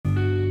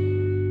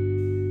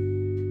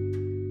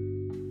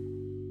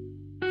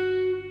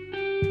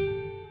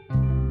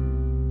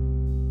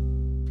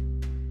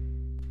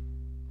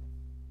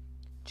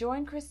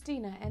Join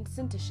Christina and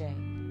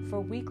Cintashay for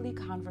weekly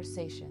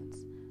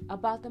conversations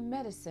about the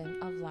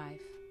medicine of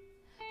life,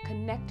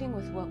 connecting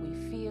with what we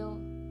feel,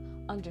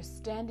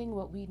 understanding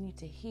what we need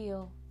to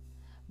heal,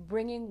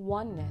 bringing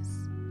oneness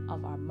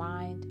of our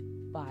mind,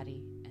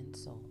 body, and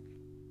soul.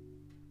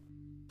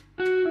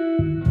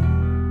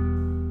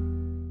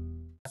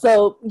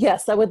 So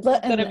yes, I would let.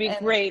 It's gonna be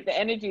great. The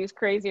energy is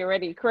crazy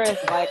already, Chris.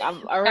 Like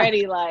I'm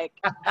already like.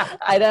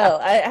 I know.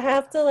 I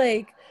have to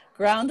like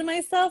ground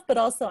myself, but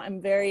also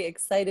I'm very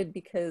excited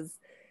because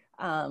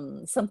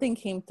something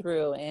came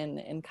through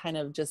in kind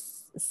of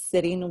just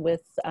sitting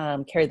with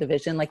Carry the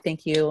Vision. Like,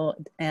 thank you,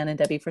 Anne and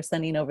Debbie, for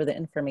sending over the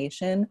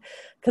information,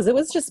 because it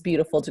was just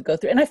beautiful to go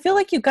through. And I feel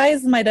like you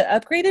guys might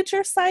have upgraded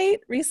your site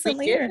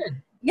recently.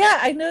 Yeah,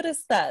 I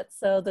noticed that.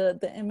 So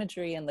the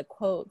imagery and the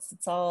quotes,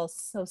 it's all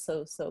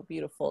so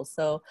beautiful.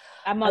 So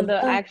I'm on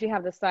I actually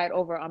have the site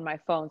over on my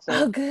phone. So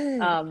oh, good.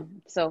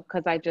 So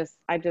because I just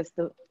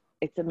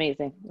it's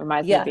amazing.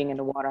 Reminds me of being in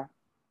the water.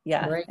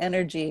 Yeah, right.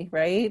 Energy,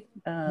 right?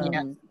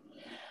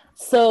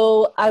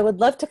 So I would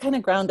love to kind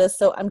of ground us.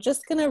 So I'm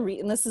just going to read,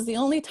 and this is the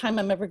only time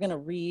I'm ever going to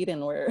read,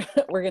 and we're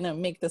going to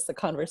make this a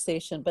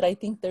conversation, but I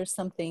think there's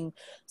something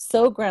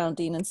so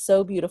grounding and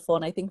so beautiful.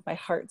 And I think my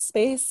heart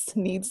space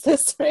needs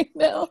this right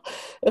now.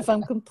 If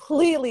I'm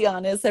completely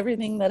honest,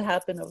 everything that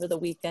happened over the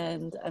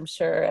weekend, I'm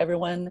sure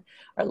everyone,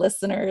 our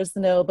listeners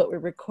know, but we're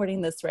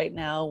recording this right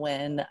now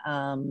when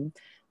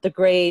the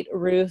great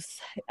Ruth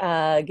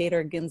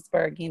Gator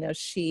Ginsburg,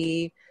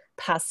 she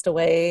passed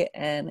away,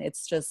 and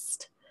it's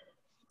just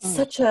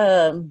such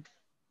a,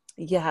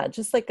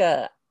 just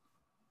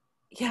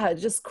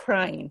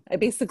crying. I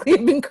basically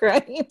have been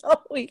crying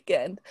all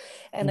weekend.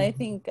 And I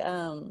think,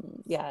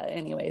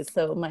 anyway,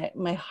 so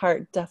my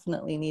heart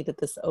definitely needed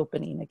this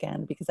opening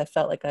again, because I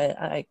felt like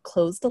I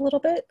closed a little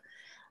bit.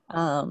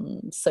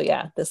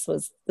 This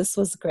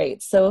was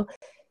great. So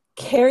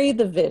Carry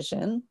the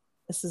Vision.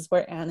 This is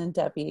where Anne and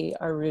Debbie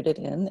are rooted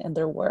in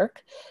their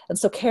work. And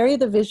so Carry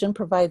the Vision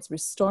provides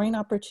restoring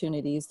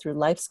opportunities through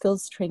life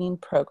skills training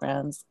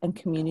programs and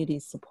community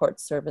support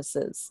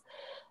services.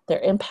 Their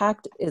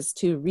impact is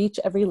to reach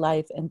every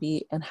life and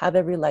have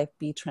every life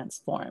be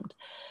transformed.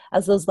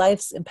 As those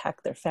lives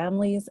impact their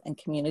families and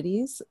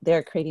communities,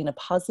 they're creating a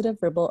positive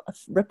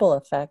ripple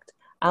effect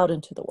out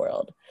into the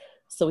world.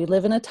 So we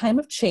live in a time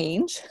of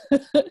change,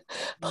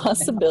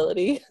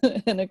 possibility,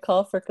 and a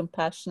call for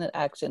compassionate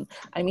action.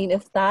 I mean,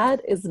 if that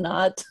is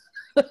not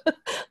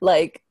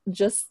like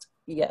just,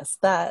 yes,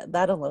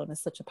 that alone is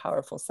such a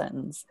powerful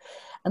sentence.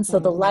 And so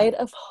the light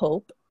of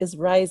hope is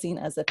rising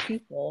as a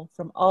people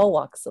from all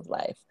walks of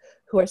life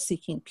who are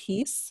seeking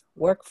peace,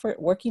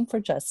 working for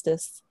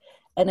justice,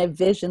 and a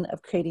vision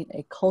of creating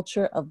a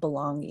culture of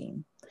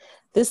belonging.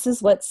 This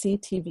is what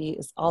CTV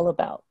is all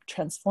about,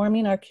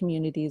 transforming our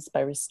communities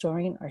by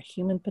restoring our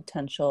human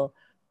potential,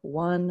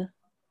 one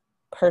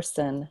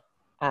person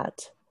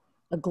at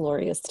a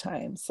glorious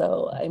time.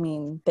 So, I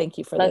mean, thank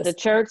you for Let this. the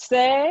church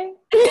say.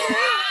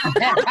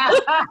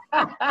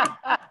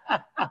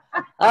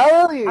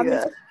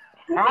 Hallelujah.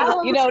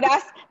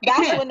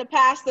 That's when the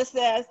pastor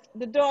says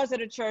the doors of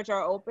the church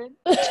are open.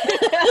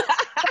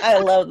 I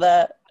love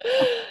that.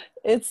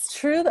 It's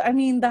true. I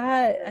mean,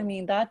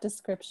 that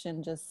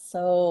description just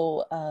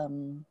so,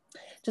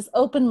 just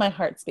opened my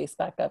heart space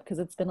back up, because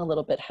it's been a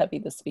little bit heavy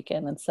this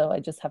weekend. And so I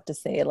just have to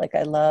say, like,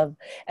 I love,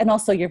 and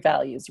also your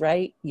values,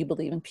 right? You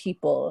believe in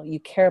people, you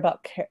care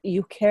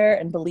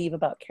and believe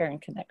about care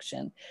and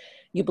connection.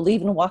 You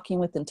believe in walking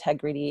with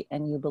integrity,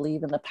 and you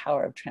believe in the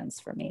power of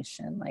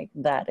transformation. Like,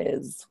 that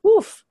is,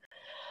 woof.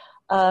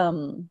 Just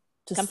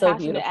compassionate so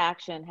beautiful.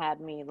 action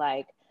had me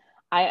like,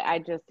 I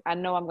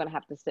know I'm going to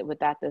have to sit with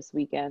that this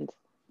weekend.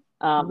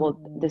 Well,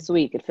 this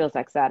week, it feels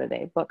like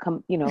Saturday, but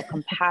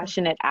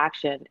compassionate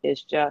action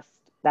is just,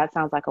 that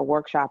sounds like a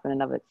workshop in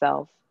and of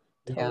itself.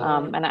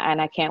 Yeah.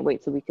 And I can't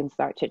wait till we can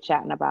start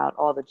chit-chatting about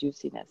all the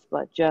juiciness,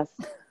 but just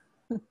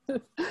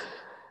it's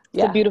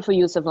a beautiful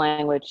use of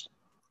language.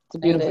 It's a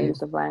beautiful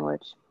use of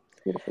language.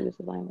 Beautiful use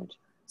of language.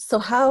 So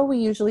how we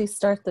usually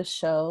start the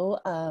show,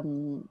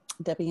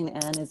 Debbie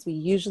and Anne, is we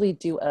usually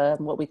do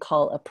what we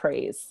call a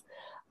praise.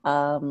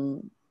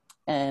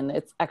 And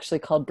it's actually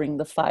called Bring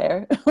the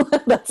Fire.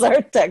 That's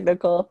our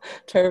technical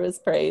term, is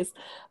praise.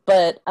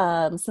 But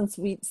since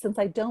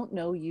I don't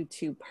know you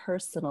two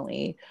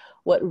personally,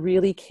 what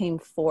really came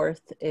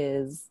forth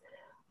is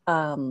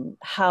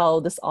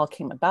how this all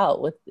came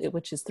about,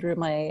 which is through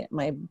my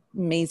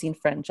amazing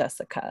friend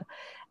Jessica.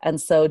 And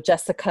so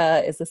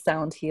Jessica is a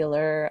sound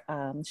healer.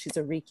 She's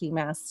a Reiki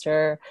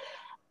master.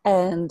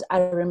 And I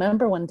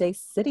remember one day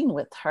sitting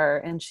with her,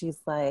 and she's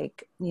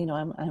like,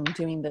 I'm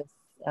doing this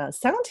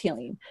sound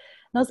healing.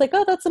 And I was like,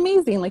 oh, that's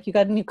amazing. Like, you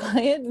got a new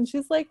client? And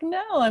she's like,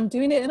 no, I'm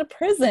doing it in a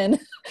prison.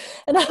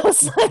 And I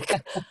was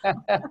like,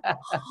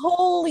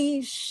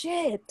 holy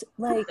shit.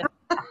 Like,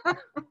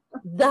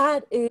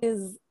 that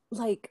is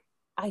like,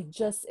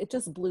 it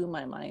just blew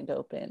my mind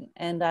open.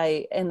 And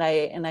I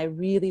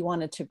really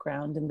wanted to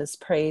ground in this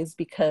praise,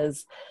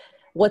 because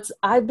What's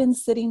I've been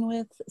sitting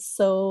with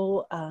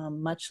so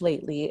much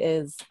lately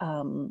is,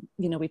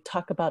 we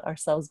talk about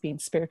ourselves being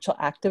spiritual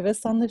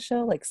activists on the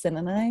show, like Sin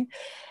and I.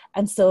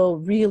 And so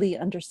really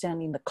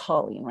understanding the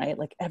calling, right?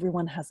 Like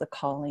everyone has a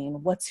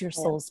calling. What's your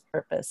soul's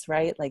purpose,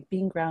 right? Like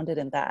being grounded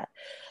in that.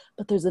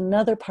 But there's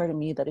another part of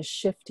me that is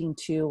shifting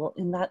to, well,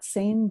 in that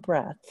same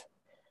breath,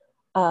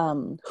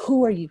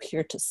 who are you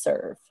here to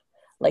serve?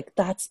 Like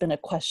that's been a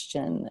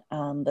question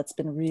that's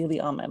been really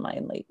on my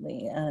mind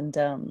lately. And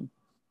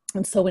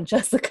so when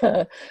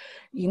Jessica,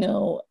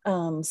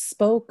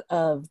 spoke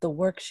of the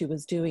work she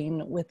was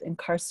doing with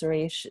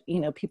incarceration,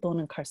 people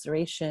in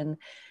incarceration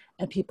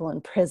and people in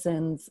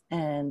prisons,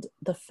 and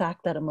the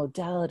fact that a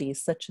modality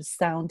such as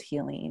sound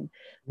healing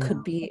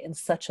could be in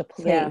such a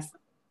place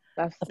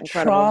that's of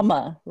incredible.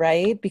 trauma,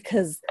 right?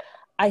 Because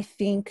I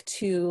think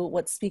to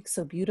what speaks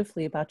so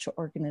beautifully about your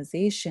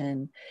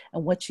organization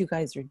and what you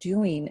guys are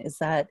doing is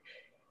that,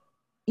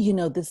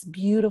 this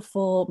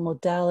beautiful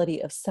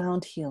modality of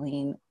sound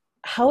healing,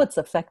 how it's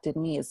affected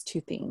me is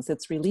two things.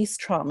 It's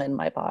released trauma in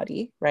my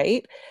body,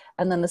 right?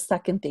 And then the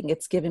second thing,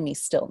 it's given me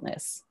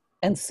stillness.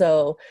 And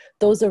so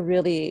those are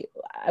really,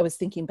 I was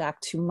thinking back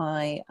to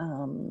my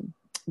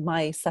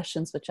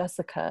sessions with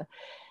Jessica,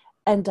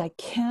 and I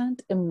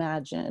can't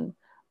imagine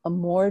a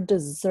more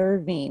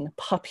deserving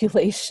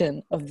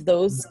population of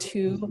those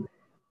two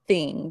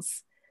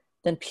things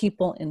than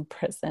people in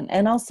prison,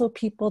 and also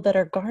people that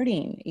are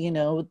guarding,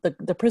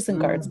 the prison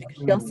guards, because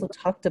she also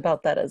talked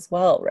about that as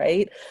well,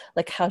 right?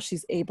 Like how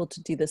she's able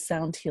to do the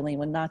sound healing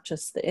with not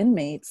just the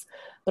inmates,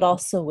 but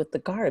also with the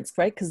guards,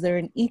 right? Because they're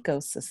an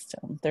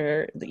ecosystem.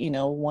 They're,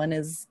 one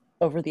is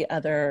over the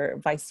other,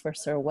 vice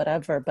versa, or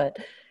whatever. But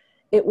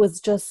it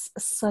was just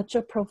such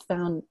a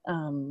profound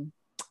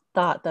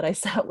thought that I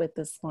sat with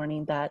this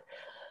morning, that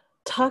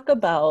talk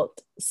about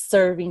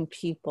serving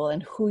people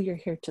and who you're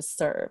here to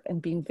serve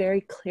and being very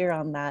clear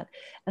on that.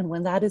 And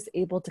when that is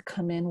able to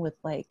come in with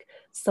like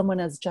someone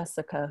as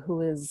Jessica,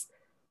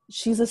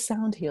 she's a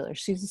sound healer,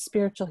 she's a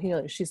spiritual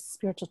healer, she's a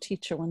spiritual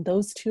teacher. When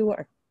those two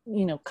are,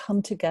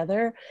 come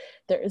together,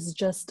 there is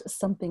just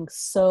something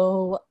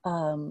so,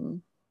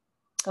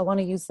 I want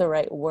to use the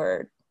right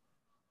word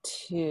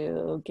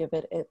to give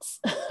it its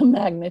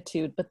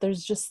magnitude, but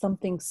there's just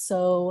something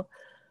so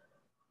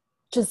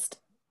just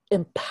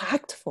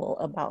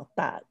impactful about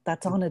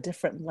that's on a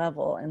different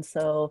level. And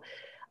so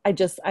I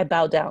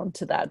bow down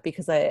to that,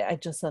 because I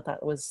just thought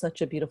that was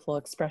such a beautiful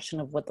expression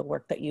of what the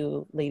work that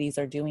you ladies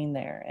are doing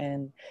there.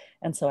 And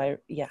so I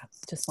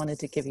just wanted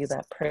to give you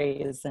that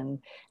praise, and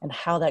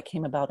how that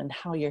came about and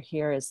how you're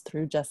here is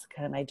through Jessica.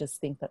 And I just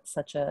think that's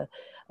such a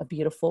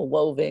beautiful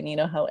woven,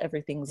 how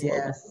everything's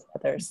woven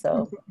together.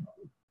 So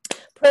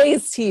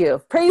praise to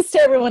you, praise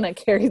to everyone at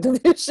Carry the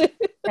Vision.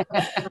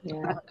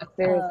 Yeah,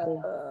 seriously.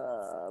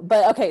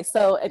 But okay,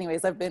 so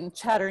anyways, I've been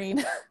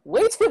chattering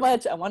way too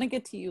much. I want to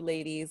get to you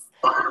ladies.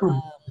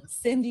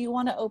 Sin, do you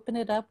want to open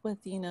it up with,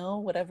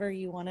 whatever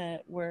you want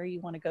to, where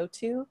you want to go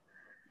to?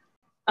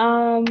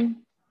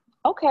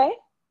 Okay.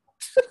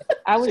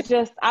 I was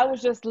just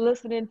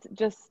listening to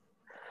just,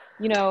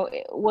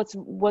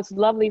 what's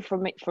lovely for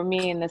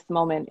me in this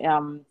moment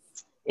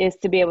is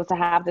to be able to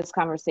have this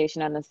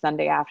conversation on a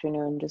Sunday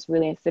afternoon, just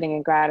really sitting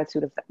in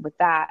gratitude with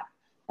that.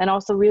 And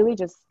also really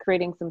just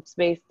creating some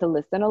space to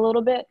listen a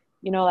little bit.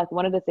 Like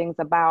one of the things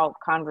about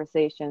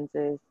conversations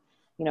is,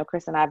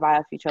 Chris and I vibe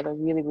off each other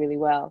really, really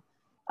well.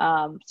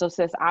 So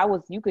sis,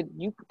 you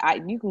can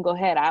go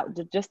ahead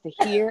just to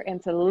hear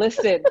and to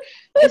listen.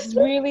 It's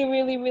really,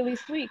 really, really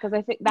sweet, because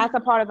I think that's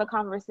a part of the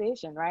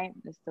conversation, right?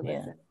 Is to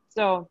listen.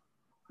 So,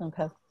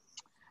 okay.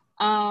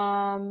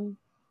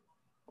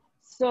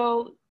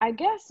 So I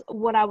guess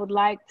what I would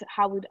like to,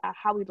 how we'd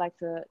like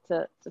to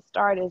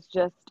start is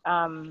just,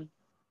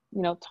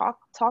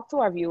 talk to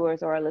our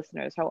viewers or our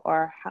listeners,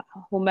 or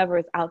whomever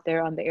is out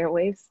there on the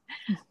airwaves.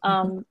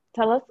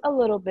 Tell us a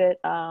little bit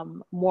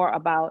more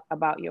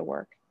about your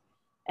work,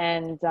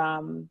 and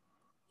how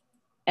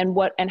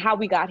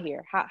we got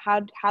here.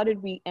 How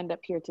did we end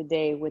up here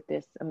today with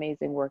this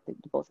amazing work that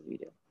both of you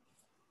do?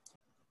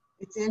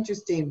 It's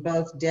interesting.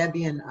 Both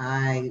Debbie and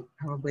I,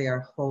 probably our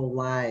whole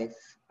life,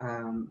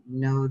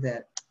 know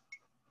that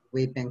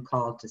we've been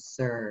called to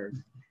serve.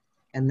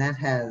 And that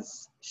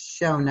has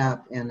shown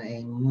up in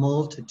a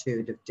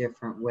multitude of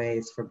different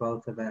ways for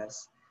both of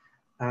us.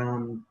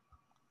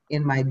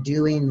 In my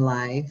doing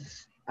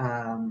life,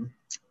 I've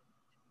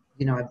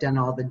done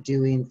all the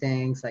doing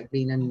things, like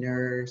being a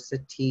nurse, a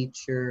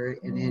teacher,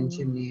 an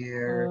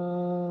engineer,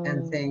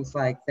 and things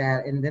like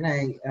that. And then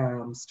I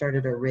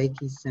started a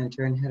Reiki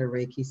center and had a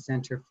Reiki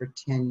center for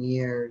 10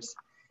 years,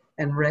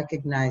 and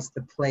recognized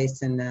the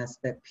place in us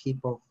that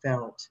people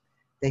felt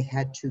they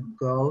had to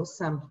go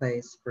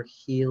someplace for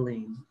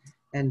healing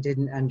and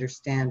didn't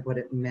understand what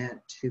it meant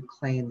to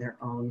claim their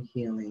own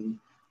healing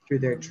through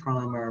their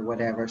trauma or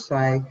whatever. So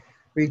I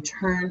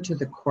returned to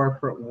the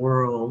corporate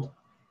world.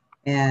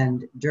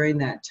 And during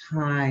that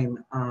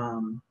time,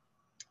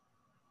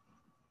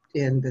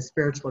 in the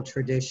spiritual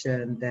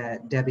tradition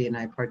that Debbie and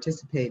I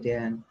participate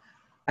in,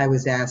 I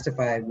was asked if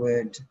I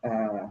would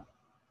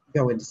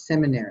go into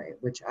seminary,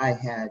 which I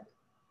had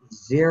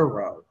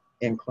zero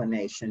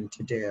inclination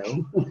to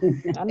do.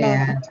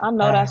 I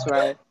know that's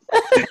right.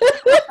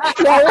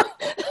 Yeah.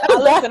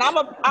 Listen,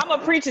 I'm a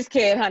preacher's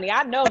kid, honey.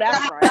 I know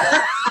that's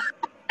right.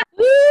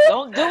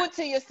 Don't do it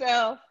to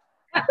yourself.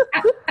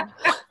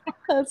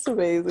 That's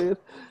amazing.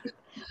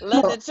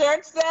 Let the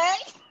church say.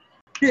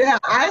 Yeah,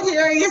 I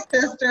hear you,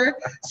 sister.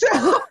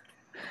 So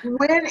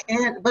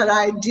but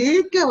I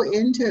did go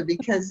into it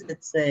because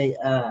it's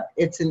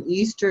an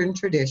Eastern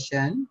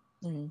tradition,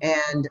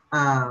 and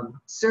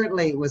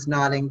certainly was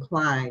not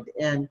inclined.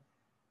 And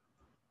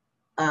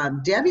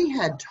Debbie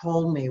had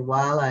told me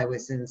while I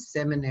was in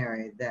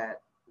seminary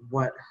that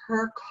what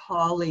her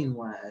calling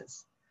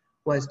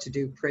was to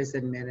do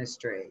prison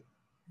ministry.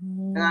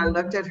 And I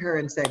looked at her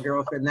and said,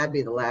 girlfriend, that'd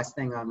be the last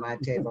thing on my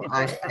table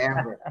I'd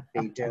ever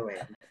be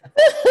doing.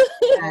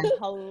 And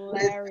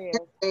Hilarious.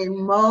 a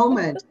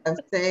moment of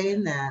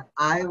saying that,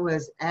 I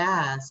was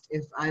asked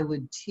if I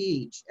would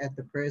teach at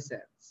the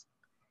prisons.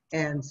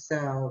 And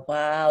so,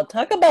 wow,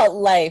 talk about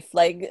life.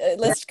 Like,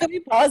 can we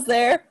pause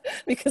there?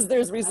 Because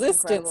there's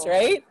resistance,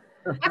 right?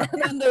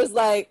 And then there's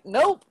like,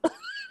 nope.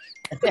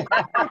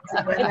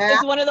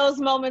 It's one of those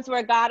moments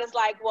where God is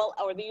like, well,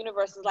 or the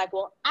universe is like,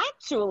 well,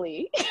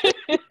 actually.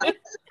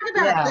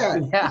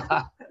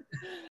 Yeah.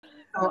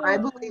 So I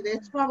believe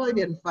it's probably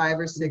been 5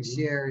 or 6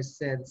 years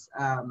since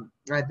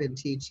I've been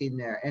teaching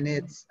there. And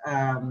it's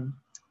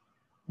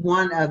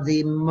one of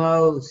the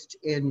most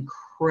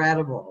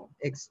incredible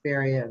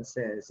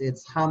experiences.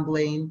 It's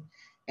humbling.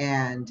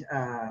 And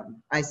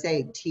I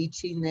say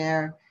teaching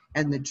there.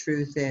 And the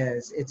truth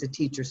is, it's a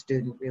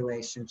teacher-student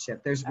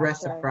relationship. There's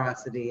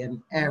reciprocity in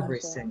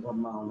every single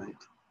moment.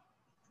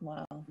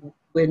 Wow.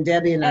 When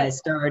Debbie and I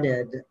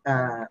started,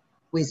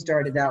 we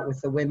started out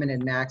with the women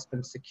in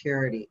maximum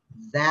security.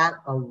 That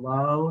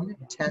alone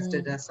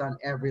tested us on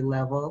every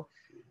level,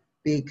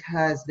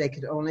 because they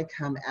could only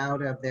come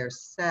out of their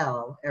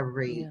cell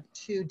every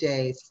 2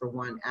 days for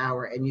 1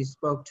 hour, and you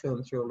spoke to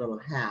them through a little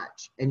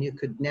hatch, and you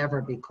could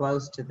never be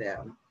close to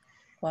them.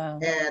 Wow.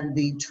 And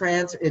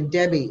and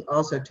Debbie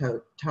also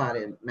taught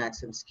in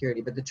maximum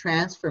security, but the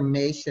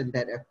transformation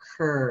that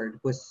occurred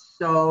was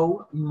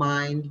so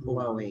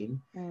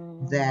mind-blowing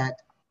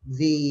that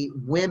the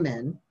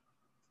women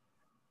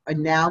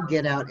now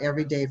get out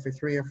every day for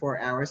 3 or 4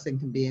 hours and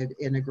can be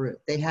in a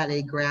group. They had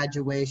a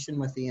graduation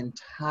with the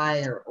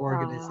entire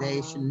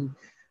organization,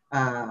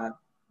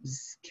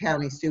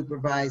 county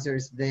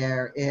supervisors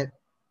there.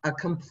 A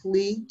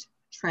complete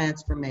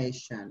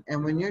transformation.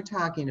 And when you're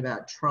talking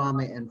about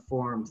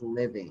trauma-informed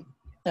living,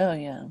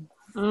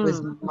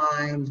 was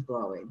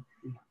mind-blowing.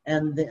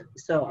 And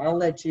so I'll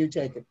let you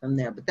take it from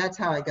there. But that's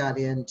how I got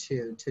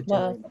into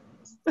doing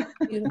this.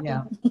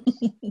 Yeah.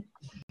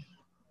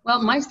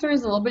 Well, my story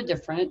is a little bit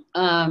different.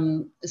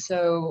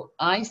 So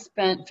I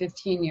spent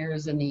 15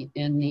 years in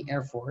the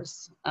Air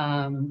Force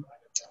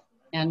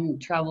and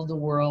traveled the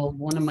world.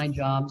 One of my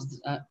jobs,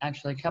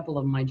 actually a couple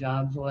of my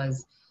jobs,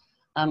 was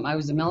I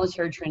was a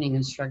military training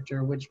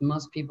instructor, which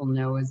most people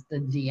know is the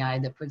DI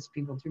that puts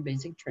people through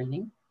basic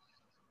training.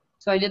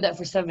 So I did that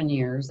for 7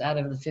 years out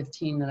of the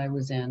 15 that I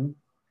was in.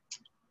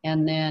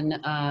 And then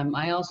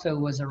I also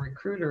was a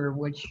recruiter,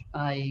 which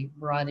I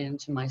brought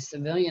into my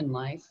civilian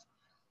life.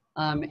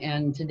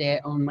 And today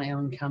I own my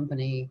own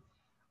company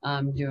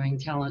doing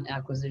talent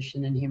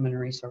acquisition and human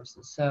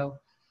resources. So,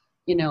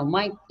 you know,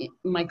 my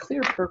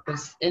clear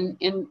purpose in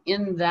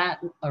that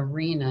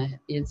arena,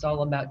 it's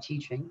all about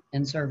teaching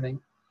and serving.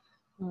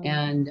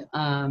 And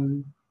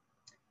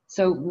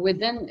so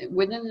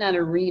within that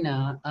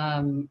arena,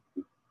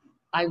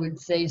 I would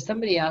say,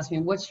 somebody asked me,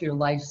 what's the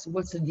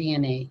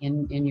DNA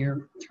in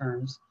your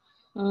terms?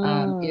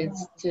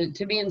 It's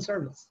to be in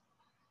service.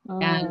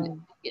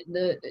 And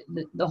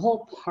the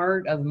whole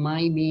part of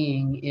my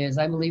being is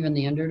I believe in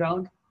the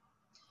underdog,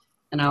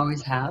 and I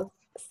always have.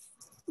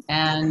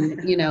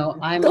 And, you know,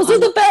 those are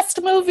the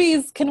best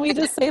movies. Can we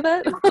just say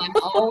that? I'm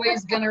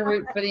always going to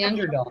root for the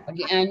underdog.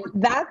 And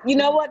that, you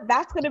know what,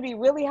 that's going to be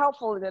really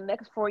helpful in the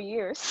next 4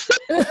 years.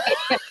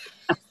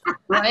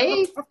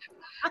 Right?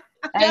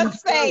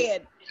 Just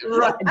saying.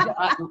 Right.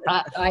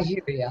 I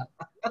hear you.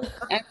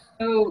 And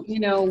so, you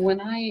know,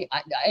 when I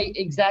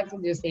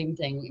exactly the same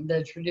thing,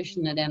 the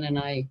tradition that Ann and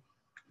I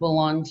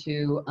belong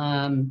to,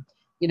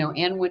 you know,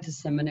 Ann went to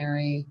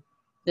seminary.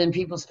 Then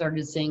people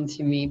started saying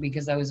to me,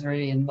 because I was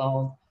very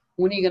involved,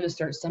 when are you going to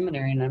start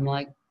seminary? And I'm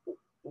like,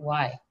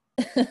 why?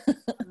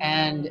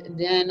 And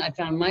then I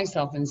found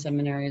myself in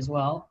seminary as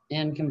well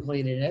and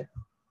completed it.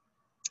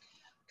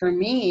 For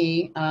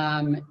me,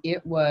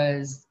 it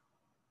was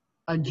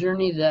a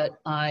journey that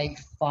I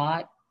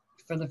fought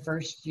for the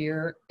first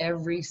year,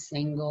 every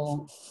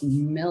single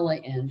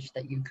milli-inch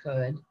that you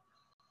could.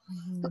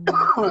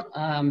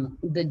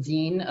 The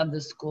dean of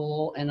the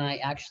school, and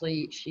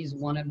she's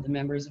one of the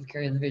members of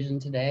Carry the Vision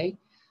today.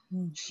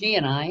 She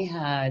and I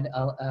had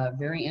a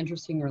very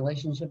interesting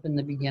relationship in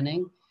the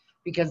beginning,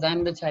 because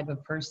I'm the type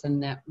of person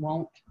that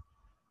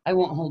I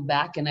won't hold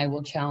back, and I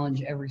will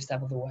challenge every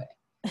step of the way.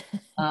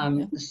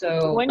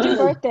 So when's your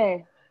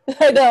birthday?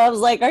 I know. I was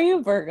like, "Are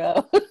you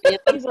Virgo?" Yeah,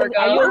 Virgo.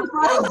 Are you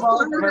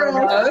both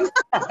Virgos.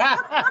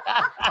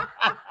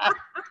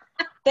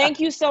 Thank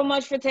you so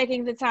much for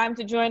taking the time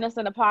to join us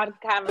in a pod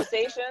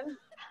conversation.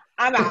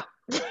 I'm out.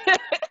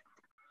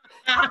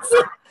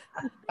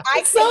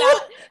 I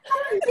cannot.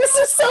 This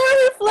is so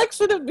a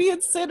reflection of me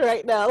and Sid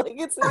right now. Like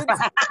it's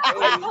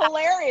It's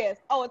hilarious.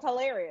 Oh, it's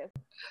hilarious.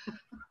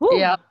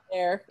 Yeah.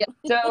 there. Yeah.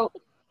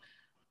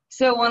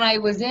 So when I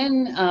was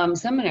in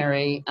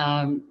seminary,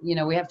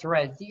 we have to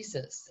write a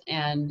thesis,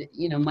 and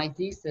my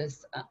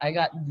thesis, I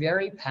got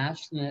very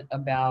passionate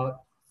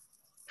about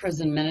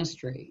prison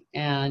ministry,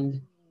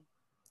 and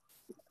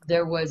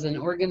there was an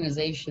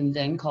organization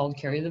then called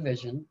Carry the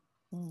Vision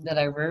that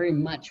I very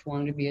much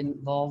wanted to be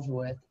involved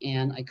with,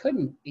 and I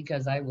couldn't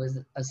because I was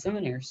a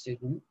seminary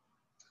student.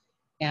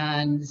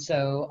 And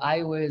so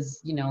I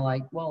was,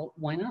 like, well,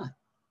 why not?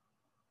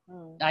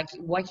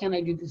 Why can't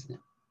I do this now?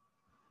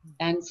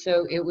 And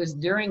so it was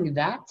during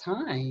that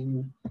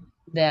time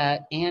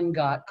that Anne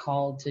got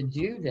called to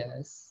do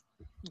this.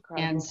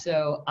 Incredible. And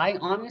so I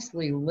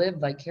honestly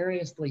lived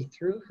vicariously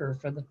through her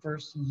for the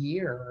first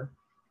year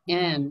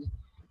and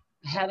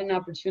had an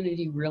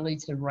opportunity really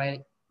to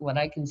write what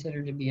I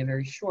consider to be a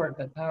very short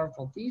but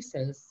powerful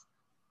thesis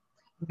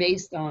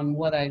based on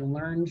what I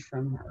learned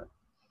from her.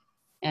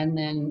 And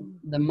then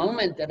the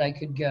moment that I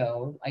could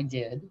go, I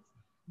did.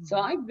 So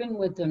I've been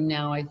with them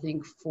now, I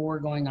think 4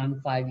 going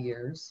on 5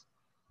 years.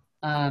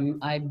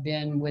 I've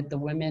been with the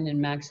women in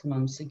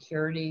maximum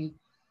security.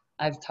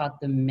 I've taught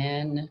the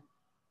men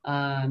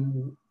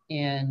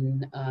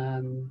in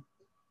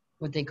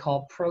what they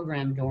call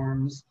program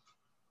dorms.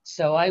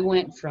 So I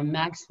went from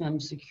maximum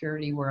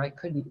security where I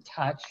couldn't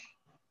touch,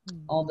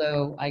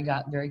 although I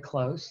got very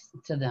close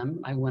to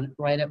them. I went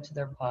right up to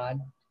their pod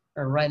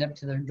or right up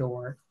to their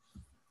door.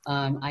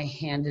 I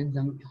handed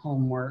them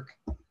homework,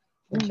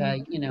 which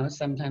I,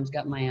 sometimes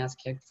got my ass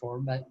kicked for,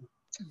 but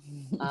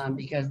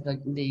because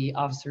the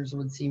officers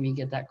would see me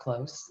get that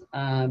close.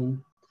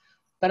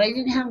 But I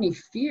didn't have any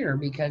fear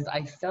because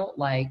I felt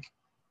like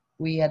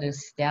we had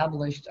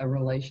established a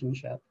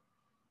relationship.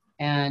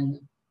 And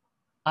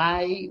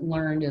I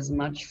learned as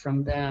much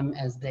from them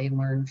as they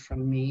learned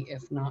from me,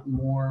 if not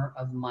more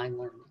of my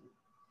learning.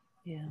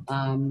 Yeah.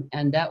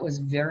 And that was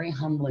very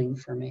humbling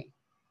for me.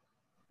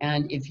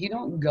 And if you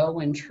don't go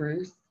in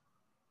truth,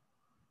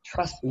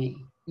 trust me,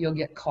 you'll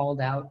get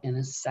called out in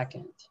a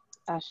second.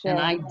 And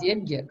I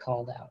did get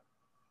called out.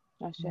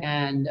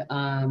 And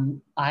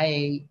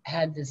I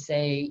had to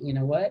say, you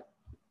know what?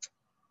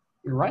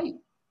 You're right.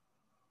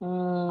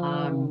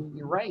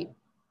 You're right.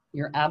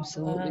 You're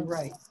absolutely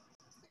right.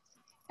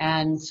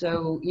 And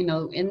so,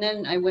 and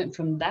then I went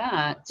from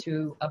that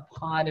to a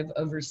pod of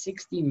over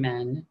 60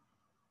 men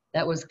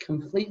that was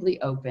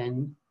completely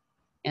open.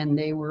 And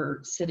they were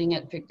sitting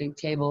at picnic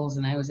tables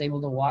and I was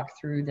able to walk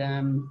through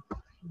them.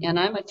 And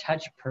I'm a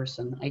touch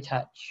person. I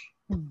touch.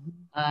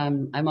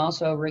 I'm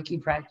also a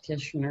Reiki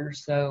practitioner.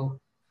 So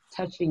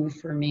touching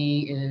for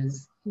me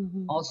is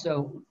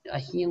also a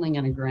healing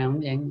and a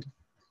grounding.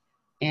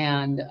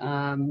 And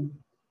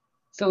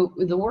so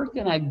the work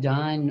that I've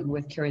done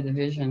with Carry the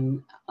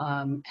Vision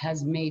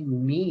has made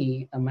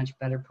me a much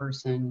better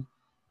person.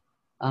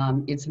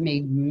 It's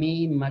made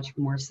me much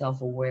more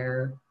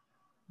self-aware,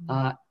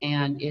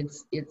 and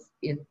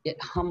it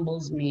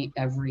humbles me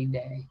every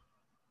day,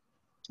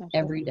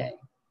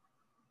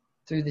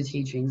 through the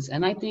teachings.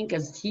 And I think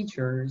as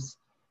teachers,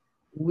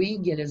 we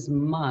get as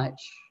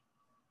much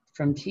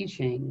from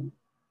teaching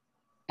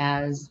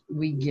as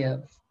we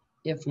give,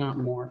 if not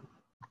more.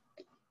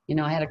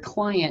 I had a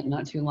client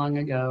not too long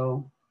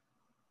ago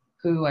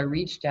who I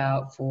reached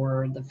out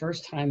for the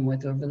first time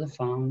with over the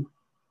phone,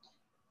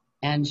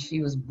 and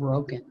she was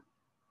broken.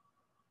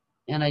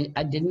 And I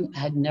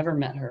had never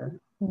met her.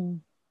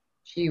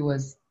 She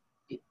was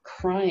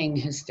crying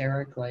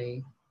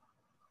hysterically.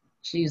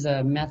 She's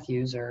a meth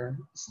user,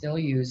 still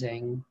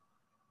using.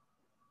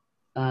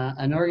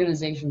 An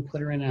organization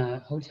put her in a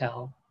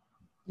hotel,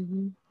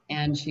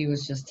 and she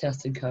was just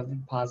tested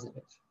COVID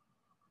positive.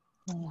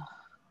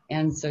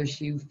 And so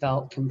she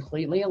felt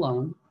completely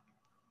alone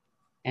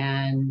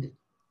and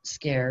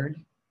scared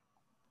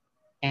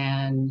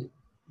and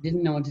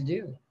didn't know what to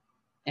do.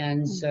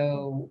 And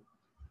so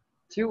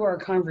through our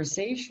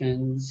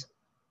conversations,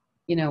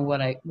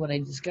 what I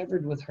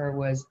discovered with her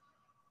was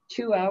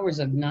 2 hours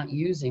of not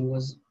using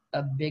was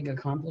a big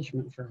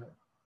accomplishment for her.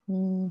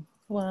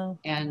 Wow.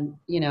 And,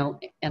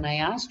 and I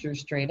asked her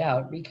straight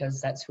out, because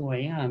that's who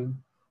I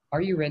am,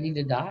 are you ready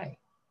to die?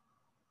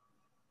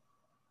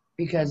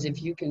 Because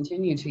if you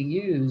continue to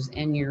use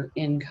and you're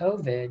in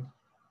COVID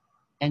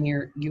and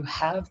you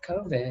have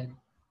COVID,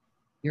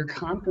 you're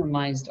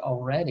compromised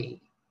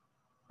already.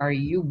 Are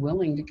you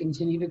willing to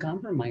continue to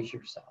compromise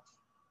yourself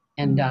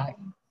and die?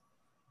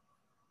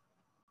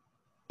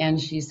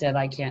 And she said,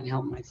 I can't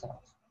help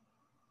myself.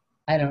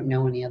 I don't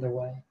know any other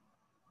way.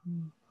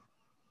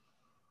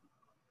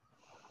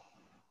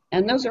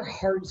 And those are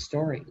hard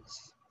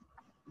stories,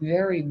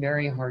 very,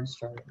 very hard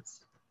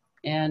stories.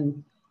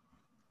 And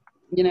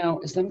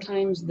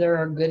sometimes there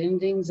are good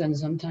endings and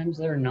sometimes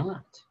there are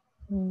not.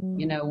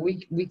 You know,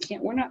 we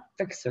can't, we're not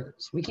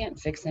fixers. We can't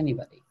fix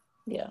anybody.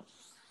 Yeah.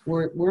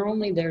 We're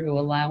only there to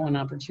allow an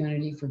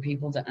opportunity for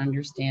people to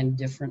understand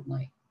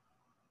differently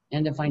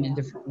and to find a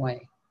different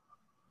way,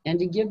 and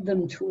to give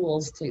them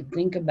tools to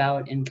think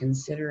about and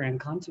consider and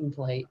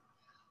contemplate,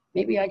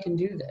 maybe I can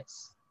do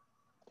this.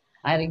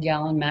 I had a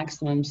gal in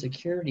maximum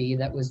security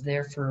that was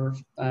there for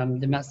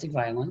domestic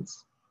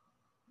violence.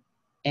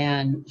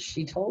 And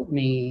she told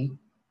me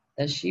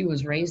that she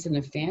was raised in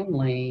a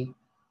family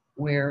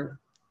where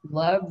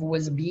love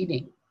was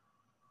beating.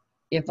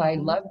 If I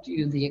loved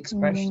you, the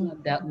expression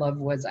of that love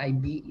was I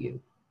beat you.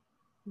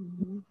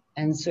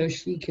 And so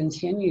she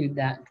continued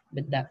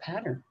that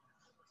pattern.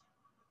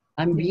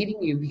 I'm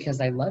beating you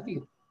because I love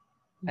you.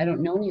 I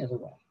don't know any other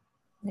way.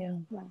 Yeah.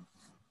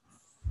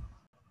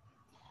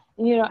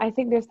 You know, I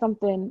think there was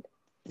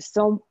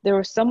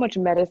so much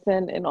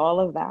medicine in all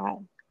of that.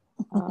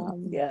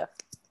 Yeah.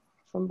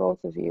 From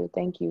both of you.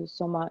 Thank you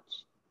so much.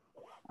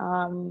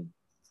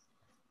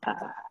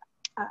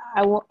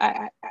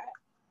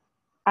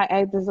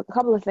 There's a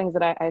couple of things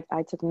that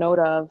I took note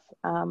of.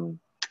 I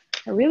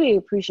really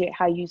appreciate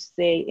how you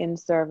say in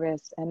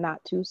service and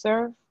not to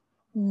serve.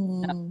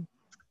 And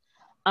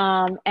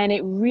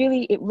it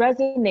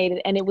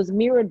resonated, and it was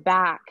mirrored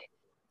back.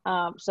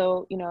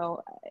 So, you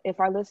know, if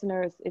our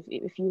listeners,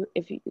 if you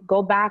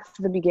go back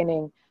to the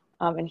beginning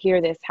and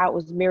hear this, how it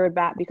was mirrored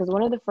back, because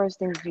one of the first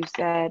things you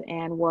said,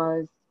 and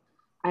was,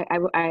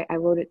 I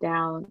wrote it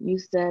down. You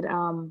said,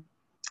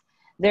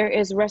 there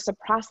is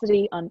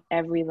reciprocity on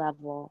every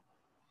level.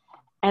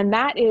 And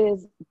that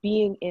is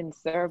being in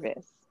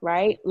service,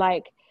 right?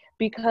 Like,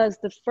 because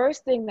the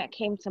first thing that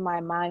came to my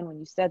mind when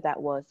you said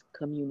that was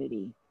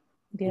community.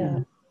 Yeah.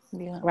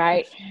 Yeah.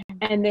 Right.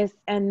 And this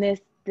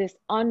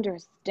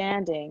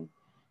understanding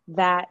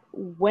that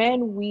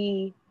when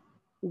we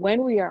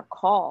are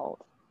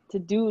called to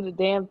do the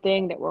damn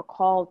thing that we're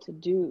called to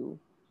do,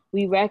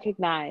 we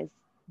recognize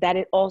that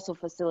it also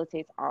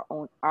facilitates our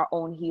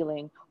own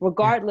healing,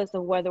 regardless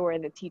of whether we're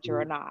the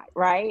teacher or not,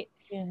 right?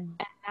 Yeah.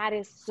 And that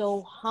is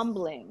so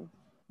humbling,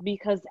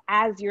 because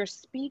as you're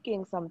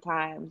speaking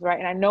sometimes, right,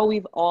 and I know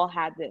we've all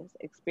had this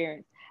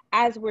experience,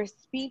 as we're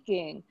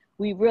speaking,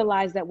 we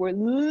realize that we're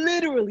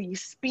literally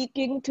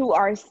speaking to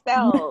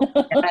ourselves,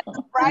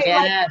 right?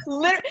 Yes.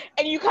 Like,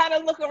 and you kind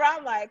of look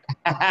around like,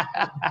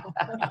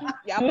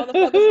 y'all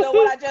motherfuckers know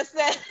what I just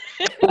said.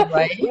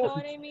 Right. You know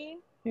what I mean?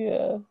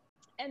 Yeah.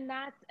 And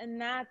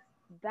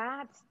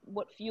that's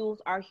what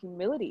fuels our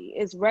humility,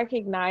 is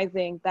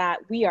recognizing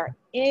that we are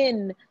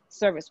in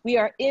service. We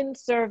are in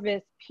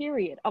service,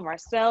 period, of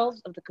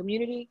ourselves, of the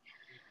community.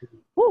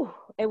 Whew,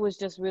 it was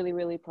just really,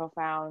 really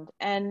profound.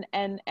 And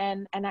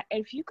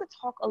if you could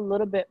talk a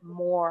little bit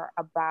more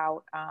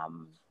about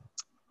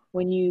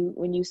when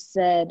you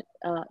said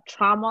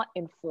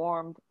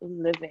trauma-informed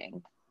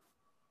living.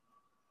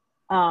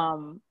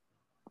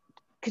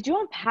 Could you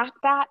unpack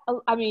that?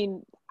 I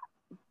mean,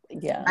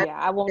 Yeah.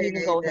 I won't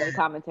even go with any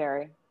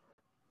commentary.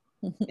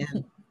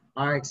 In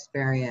our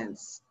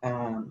experience,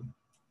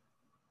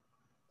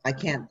 I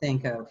can't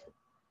think of,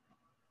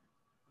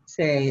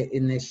 say,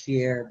 in this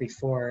year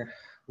before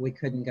we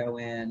couldn't go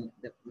in,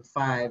 the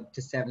 500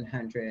 to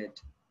 700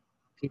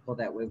 people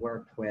that we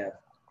worked with.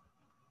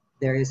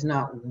 There is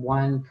not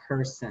one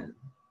person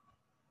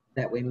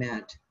that we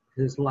met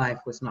whose life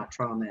was not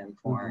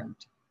trauma-informed.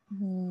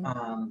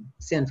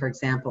 Sin, for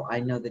example, I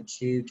know that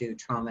you do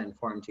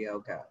trauma-informed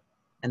yoga,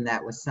 and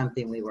that was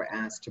something we were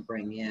asked to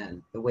bring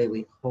in, the way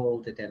we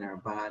hold it in our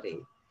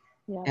body.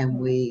 Yeah. And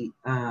we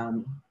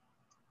have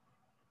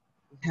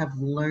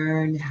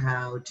learned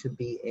how to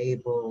be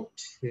able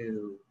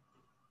to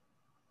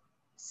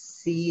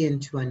see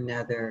into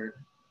another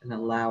and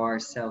allow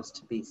ourselves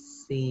to be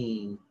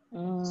seen,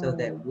 so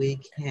that we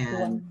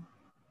can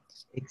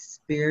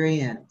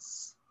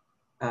experience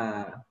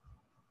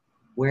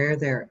where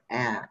they're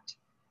at,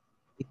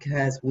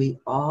 because we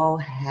all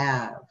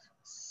have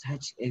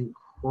such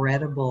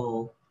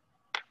incredible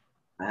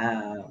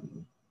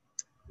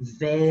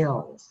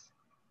veils.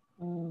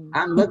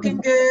 I'm looking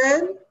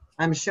good.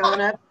 I'm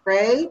showing up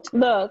great.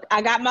 Look,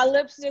 I got my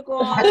lipstick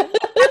on.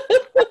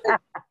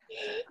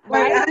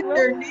 But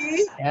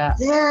underneath, Yeah.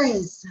 there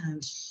is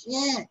some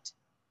shit.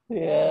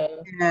 Yeah.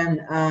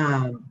 And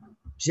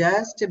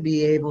just to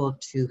be able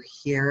to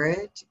hear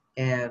it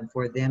and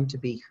for them to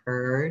be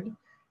heard.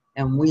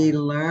 And we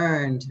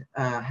learned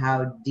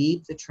how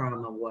deep the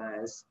trauma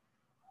was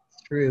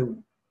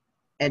through,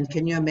 and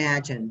can you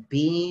imagine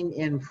being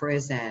in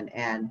prison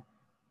and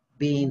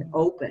being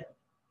open?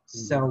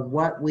 So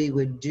what we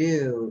would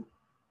do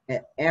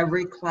at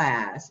every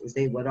class is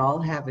they would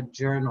all have a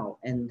journal,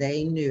 and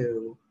they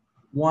knew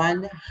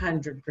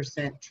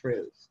 100%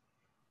 truth.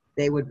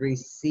 They would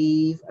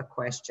receive a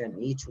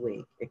question each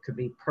week. It could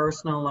be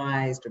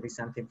personalized or be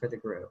something for the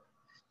group.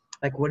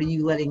 Like, what are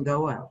you letting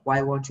go of?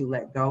 Why won't you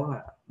let go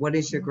of? What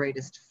is your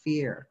greatest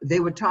fear? They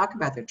would talk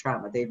about their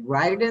trauma. They'd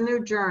write it in their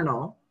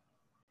journal.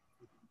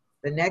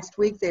 The next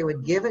week they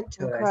would give it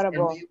to us,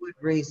 and we would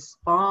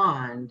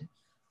respond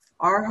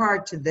our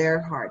heart to their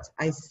hearts.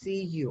 I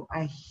see you.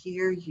 I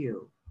hear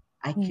you.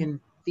 I can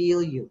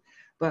feel you.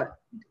 But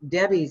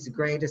Debbie's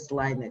greatest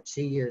line that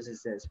she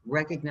uses is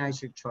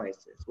recognize your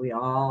choices. We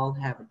all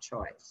have a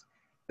choice.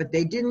 But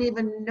they didn't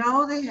even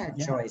know they had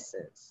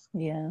choices.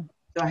 Yeah.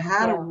 So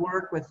how to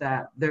work with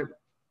that, it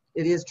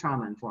is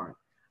trauma informed.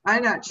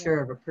 I'm not sure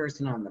of a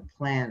person on the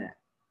planet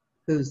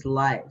whose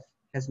life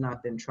has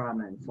not been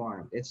trauma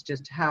informed. It's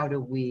just how do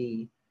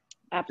we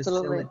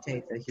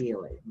facilitate the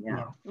healing?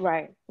 Yeah.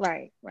 Right.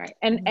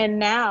 And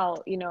now,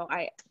 you know,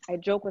 I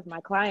joke with my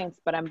clients,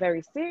 but I'm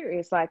very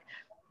serious. Like,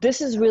 this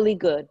is really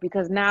good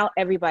because now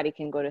everybody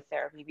can go to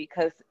therapy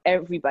because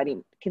everybody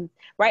can,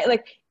 right?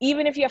 Like,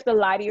 even if you have to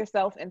lie to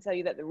yourself and tell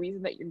you that the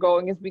reason that you're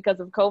going is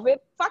because of COVID,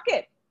 fuck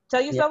it. Tell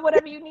yourself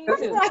whatever you need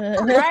to,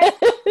 right?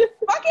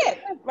 Fuck it,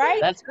 right?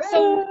 That's great.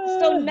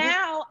 So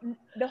now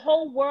the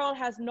whole world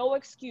has no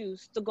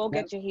excuse to go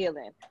get your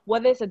healing.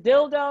 Whether it's a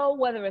dildo,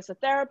 whether it's a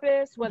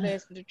therapist, whether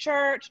it's the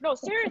church. No,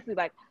 seriously,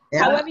 like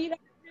however you got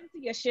to tend to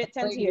your shit,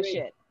 tend to your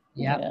shit.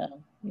 Yeah.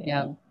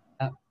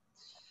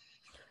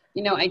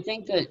 You know, I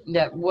think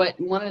that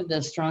one of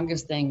the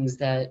strongest things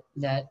that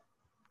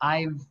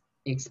I've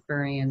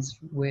experienced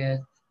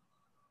with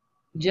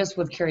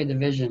Carry the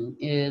Vision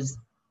is,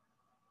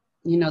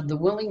 you know, the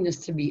willingness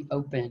to be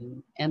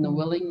open and the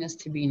willingness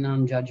to be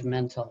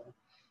non-judgmental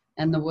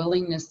and the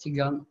willingness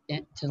to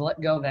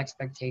let go of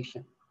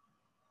expectation.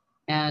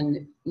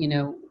 And, you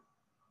know,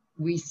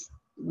 we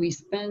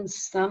spend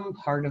some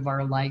part of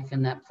our life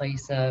in that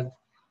place of,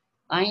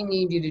 I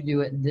need you to do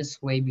it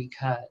this way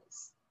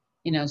because,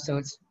 you know, so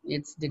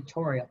it's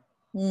dictatorial,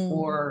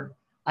 or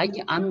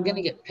I'm going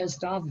to get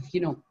pissed off if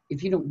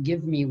you don't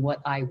give me what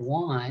I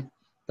want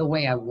the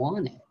way I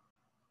want it.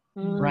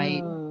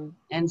 Right.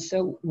 And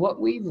so what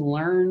we've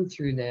learned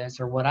through this,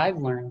 or what I've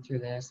learned through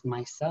this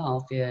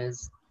myself,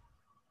 is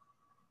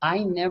I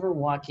never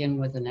walk in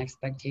with an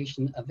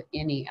expectation of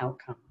any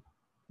outcome.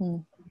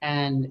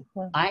 And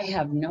I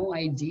have no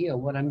idea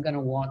what I'm going to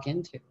walk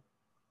into,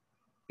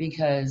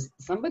 because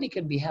somebody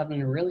could be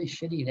having a really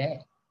shitty day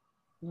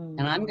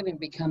and I'm going to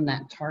become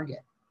that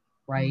target,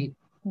 right?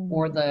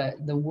 Or the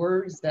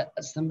words that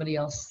somebody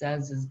else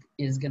says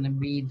is going to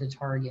be the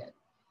target.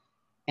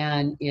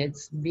 And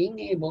it's being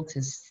able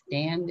to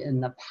stand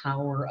in the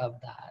power of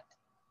that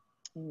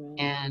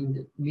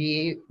and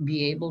be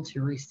able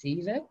to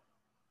receive it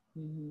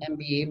and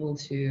be able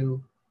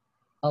to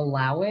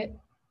allow it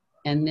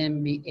and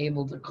then be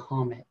able to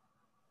calm it.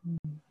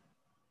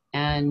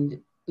 And,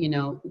 you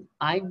know,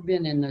 I've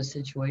been in those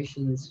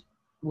situations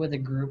with a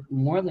group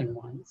more than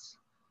once.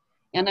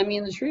 And I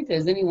mean, the truth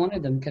is, any one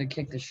of them could have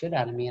kicked the shit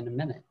out of me in a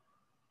minute.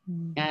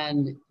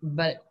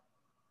 But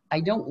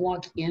I don't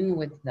walk in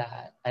with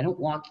that. I don't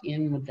walk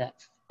in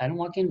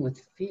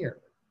with fear.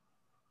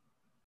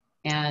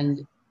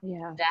 And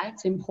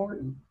that's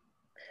important.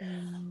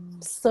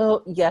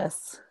 So,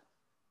 yes,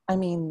 I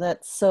mean,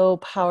 that's so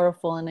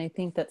powerful. And I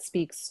think that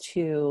speaks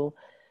to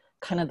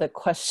kind of the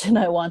question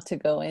I want to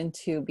go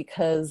into,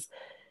 because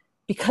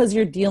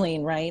you're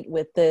dealing, right,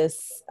 with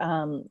this,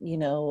 you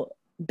know,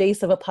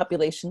 base of a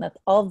population that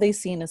all they've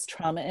seen is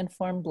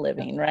trauma-informed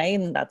living, right?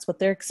 And that's what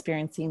they're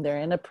experiencing. They're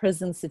in a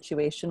prison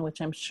situation,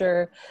 which I'm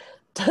sure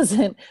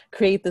doesn't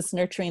create this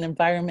nurturing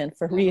environment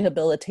for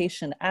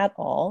rehabilitation at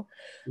all.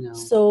 No.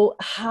 So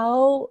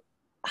how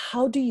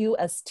do you,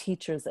 as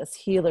teachers, as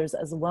healers,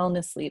 as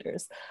wellness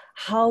leaders,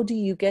 how do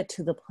you get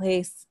to the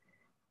place,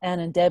 Anne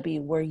and Debbie,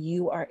 where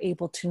you are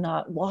able to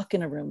not walk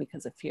in a room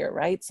because of fear,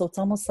 right? So it's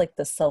almost like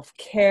the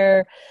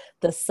self-care,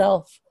 the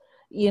self,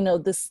 you know,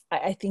 this,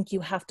 I think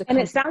you have to. And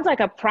it sounds like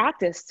a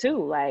practice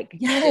too. Like,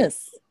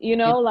 yes, you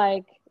know,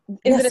 like,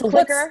 is it a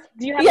clicker?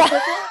 Do you have a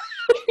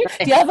clicker?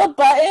 Do you have a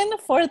button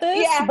for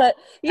this? Yeah. But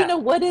you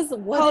know,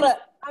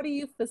 how do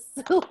you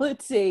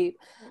facilitate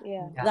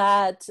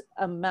that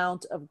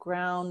amount of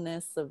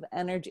groundness, of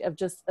energy, of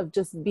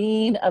just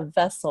being a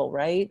vessel,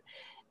 right?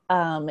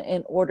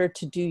 In order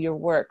to do your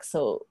work.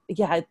 So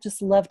yeah, I'd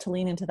just love to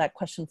lean into that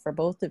question for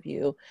both of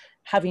you.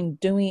 Having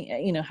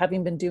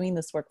been doing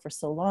this work for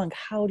so long,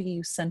 how do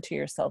you center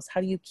yourselves? How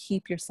do you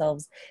keep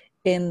yourselves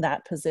in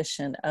that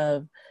position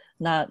of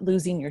not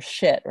losing your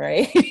shit,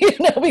 right? You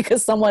know,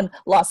 because someone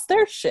lost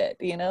their shit,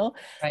 you know?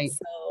 Right.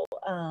 So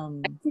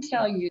I can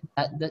tell you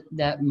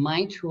that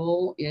my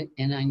tool,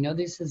 and I know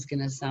this is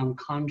going to sound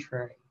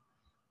contrary,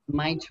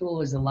 my tool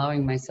is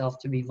allowing myself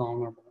to be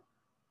vulnerable.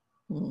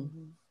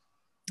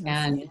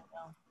 And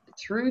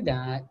through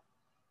that,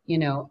 you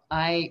know,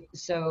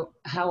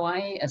 how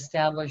I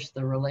establish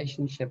the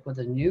relationship with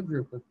a new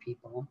group of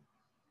people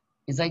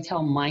is I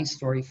tell my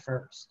story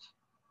first.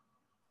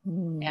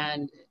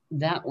 And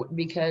that,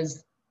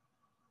 because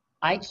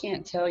I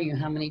can't tell you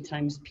how many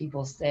times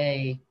people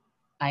say,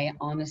 I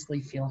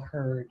honestly feel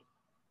heard.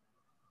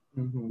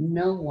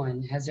 No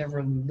one has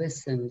ever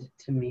listened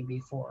to me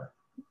before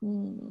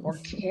or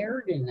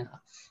cared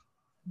enough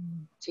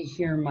to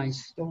hear my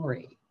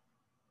story.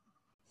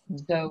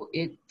 So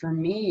for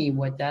me,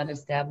 what that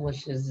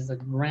establishes is a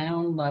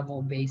ground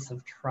level base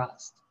of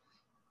trust.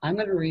 I'm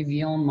going to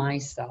reveal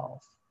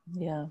myself.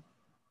 Yeah.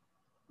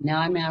 Now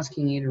I'm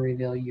asking you to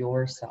reveal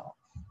yourself.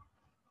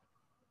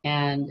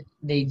 And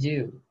they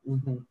do.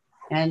 Mm-hmm.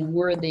 And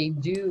where they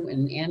do,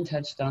 and Ann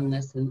touched on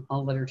this, and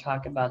I'll let her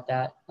talk about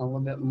that a little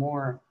bit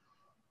more,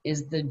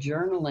 is the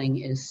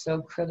journaling is so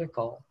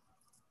critical.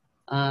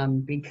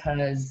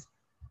 Because,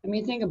 I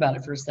mean, think about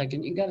it for a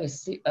second. You got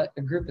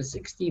a group of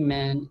 60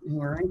 men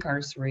who are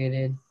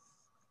incarcerated.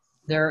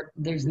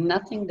 There's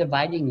nothing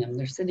dividing them.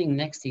 They're sitting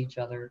next to each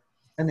other.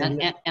 And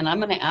then And I'm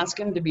going to ask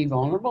them to be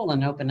vulnerable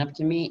and open up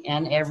to me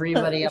and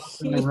everybody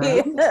else in the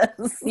room.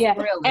 Yes. Yeah,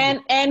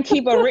 Really. and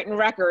keep a written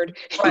record.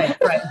 Right.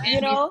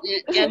 You know?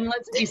 And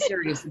let's be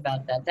serious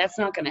about that. That's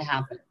not going to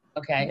happen.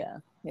 Okay. Yeah.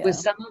 Yeah. With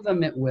some of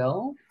them, it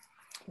will.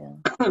 Yeah.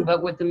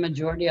 But with the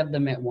majority of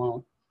them, it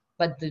won't.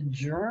 But the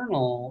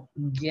journal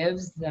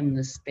gives them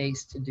the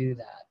space to do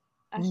that.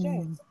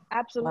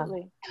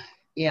 Absolutely.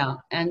 Yeah.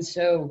 And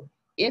so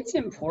it's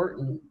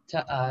important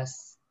to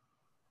us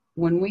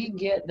when we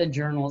get the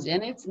journals,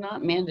 and it's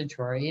not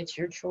mandatory, it's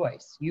your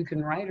choice. You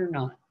can write or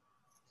not.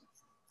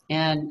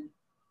 And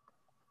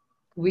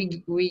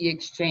we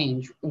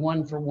exchange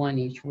one for one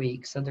each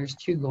week. So there's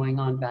 2 going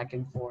on back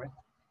and forth.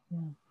 Yeah.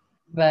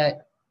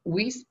 But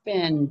we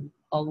spend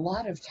a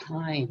lot of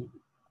time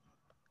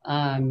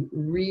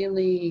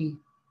really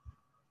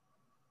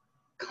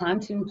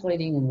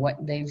contemplating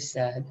what they've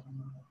said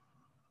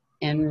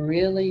and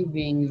really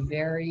being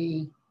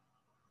very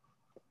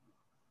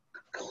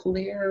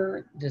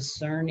clear,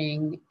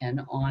 discerning,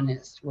 and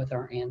honest with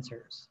our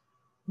answers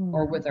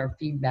or with our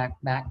feedback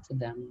back to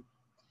them.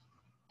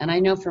 And I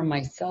know for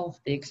myself,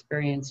 the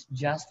experience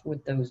just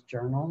with those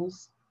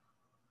journals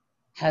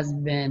has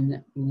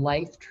been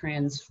life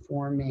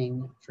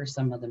transforming for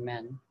some of the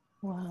men.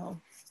 Wow.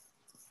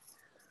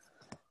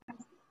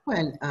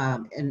 when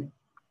and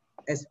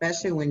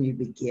especially when you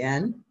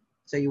begin,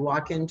 so you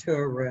walk into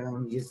a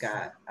room, you've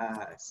got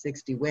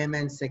 60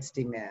 women,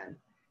 60 men,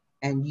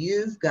 and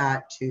you've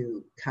got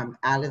to come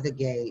out of the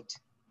gate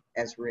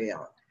as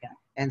real. Yeah.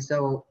 And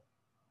so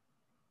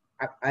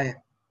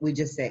we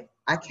just say,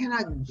 I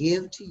cannot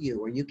give to you,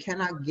 or you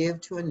cannot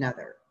give to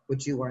another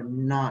what you are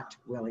not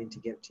willing to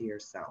give to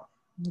yourself.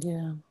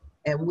 Yeah.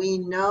 And we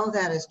know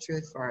that is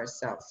truth for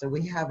ourselves. So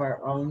we have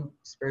our own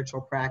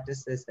spiritual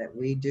practices that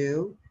we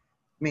do.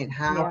 I mean,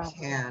 how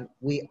can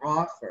we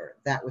offer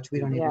that which we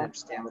don't even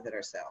understand with it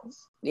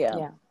ourselves?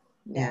 Yeah.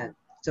 And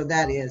so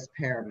that is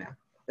paramount.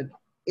 But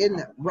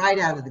right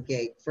out of the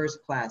gate, first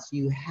class,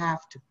 you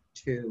have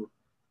to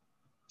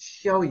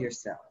show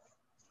yourself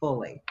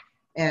fully.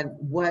 And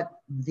what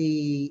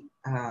the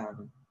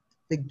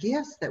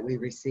gifts that we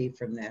receive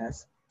from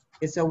this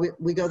is, so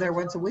we go there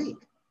once a week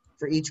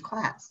for each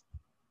class.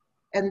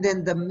 And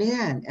then the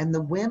men and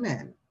the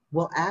women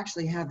will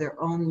actually have their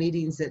own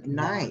meetings at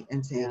night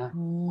and say,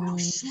 oh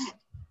shit,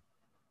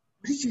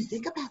 what did you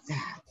think about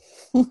that?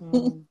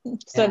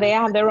 So they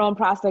have their own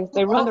process.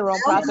 They run their own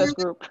process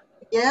group.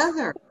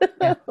 Together.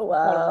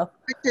 Wow.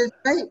 Which is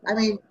great. I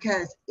mean,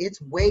 because it's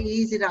way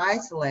easy to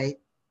isolate.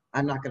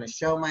 I'm not going to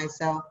show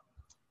myself.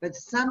 But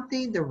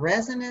the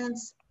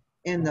resonance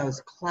in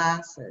those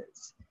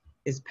classes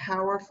is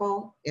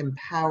powerful,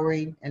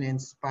 empowering, and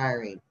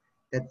inspiring,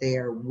 that they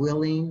are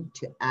willing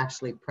to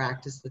actually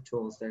practice the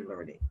tools they're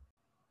learning.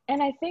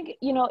 And I think,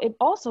 it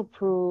also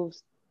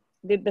proves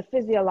the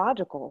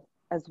physiological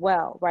as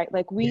well, right?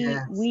 Like we,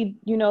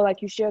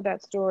 like you shared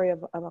that story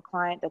of a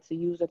client that's a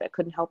user that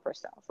couldn't help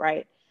herself,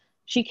 right?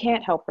 She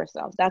can't help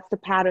herself. That's the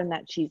pattern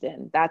that she's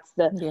in. That's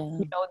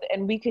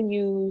and we can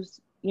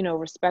use,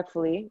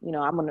 respectfully,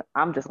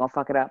 I'm just gonna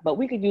fuck it up, but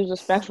we could use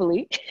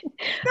respectfully,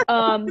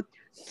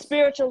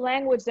 spiritual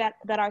language that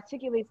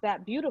articulates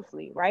that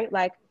beautifully, right?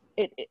 Like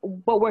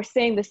but we're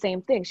saying the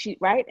same thing,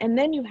 right? And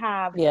then you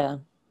have,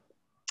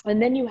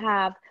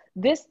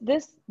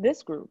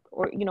 this group,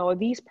 or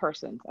these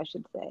persons, I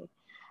should say,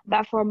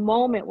 that for a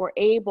moment were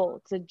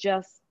able to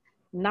just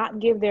not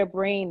give their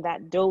brain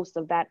that dose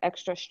of that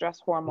extra stress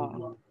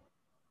hormone,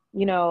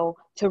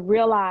 to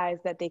realize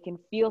that they can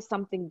feel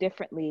something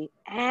differently,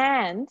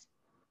 and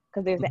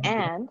because there's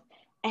an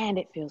and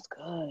it feels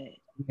good.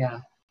 Yeah.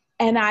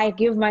 And I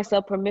give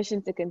myself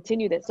permission to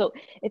continue that. So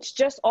it's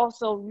just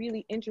also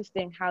really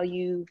interesting how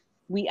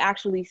we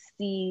actually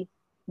see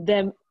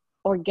them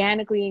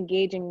organically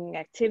engaging in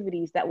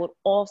activities that would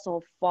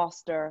also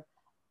foster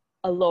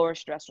a lower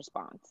stress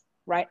response,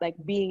 right? Like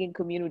being in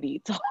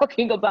community,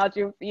 talking about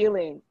your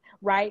feelings,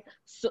 right?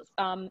 So,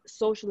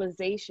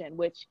 socialization,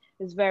 which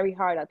is very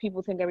hard.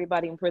 People think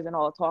everybody in prison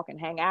all talk and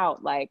hang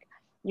out. Like,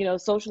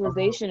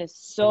 socialization is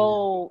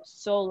so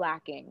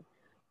lacking.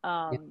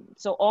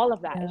 So all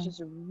of that is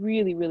just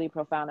really, really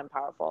profound and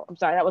powerful. I'm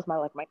sorry, that was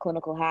my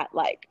clinical hat,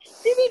 like.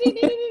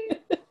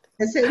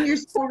 And so you're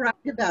so right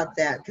about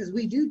that, because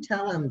we do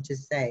tell them to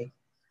say,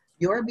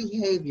 your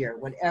behavior,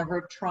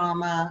 whatever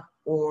trauma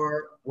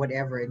or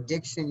whatever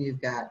addiction you've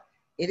got,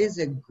 it is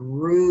a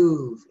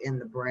groove in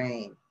the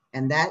brain.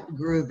 And that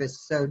groove is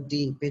so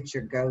deep, it's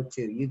your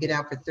go-to. You get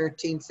out for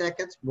 13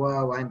 seconds,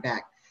 whoa, I'm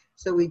back.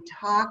 So we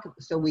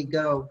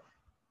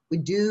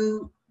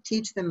do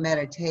teach them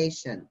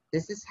meditation.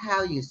 This is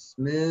how you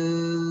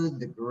smooth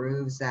the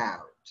grooves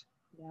out.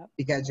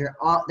 Because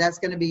that's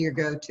going to be your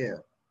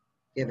go-to.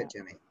 give it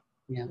to me.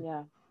 Yeah.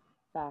 Yeah.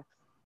 Facts.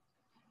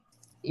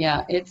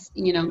 Yeah, it's,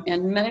 you know,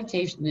 and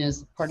meditation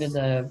is part of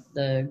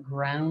the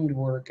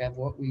groundwork of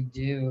what we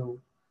do.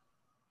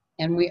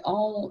 And we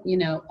all, you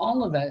know,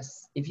 all of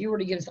us, if you were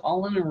to get us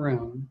all in a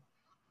room,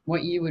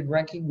 what you would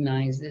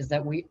recognize is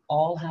that we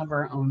all have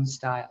our own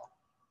style.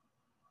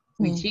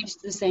 We teach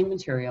the same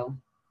material,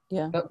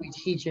 but we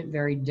teach it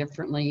very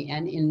differently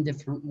and in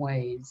different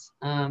ways.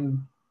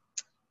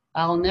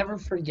 I'll never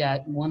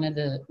forget one of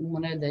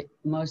the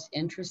most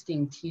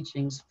interesting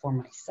teachings for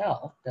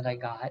myself that I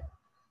got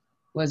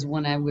was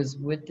when I was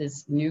with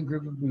this new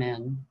group of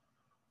men.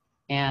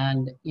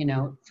 And, you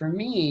know, for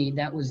me,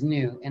 that was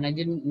new. And I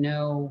didn't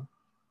know,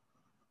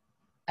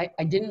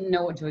 I didn't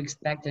know what to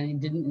expect, and I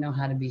didn't know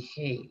how to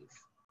behave.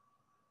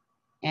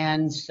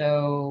 And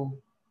so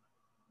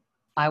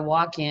I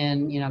walk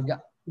in, you know, I've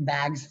got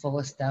bags full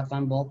of stuff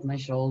on both my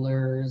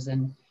shoulders,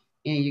 and,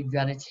 you know, you've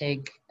got to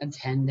take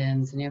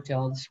attendance, and you have to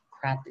all this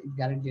crap that you've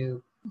got to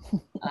do.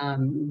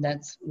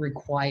 That's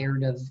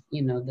required of,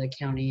 you know, the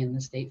county and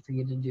the state for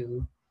you to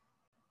do.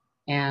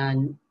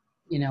 And,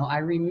 you know, I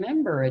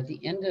remember at the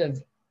end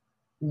of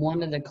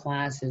one of the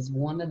classes,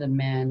 one of the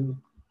men,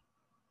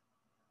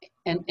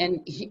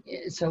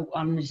 so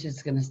I'm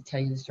just going to tell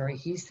you the story.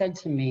 He said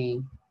to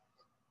me,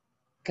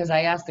 because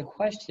I asked the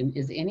question,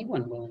 is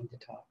anyone willing to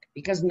talk?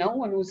 Because no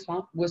one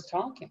was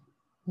talking.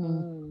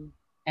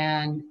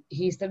 And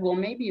he said, well,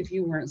 maybe if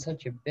you weren't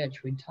such a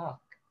bitch, we'd talk.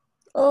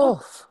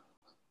 Oh.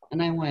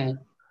 And I went,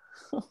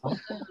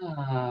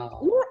 wow.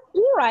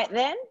 You're right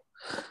then.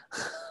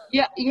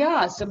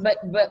 Yeah. So, but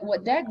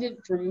what that did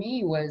for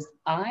me was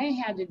I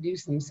had to do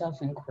some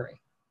self-inquiry.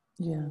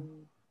 Yeah.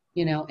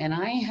 You know, and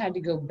I had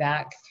to go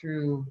back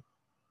through,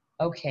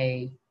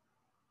 okay,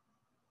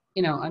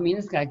 you know, I mean,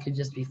 this guy could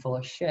just be full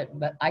of shit,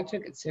 but I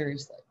took it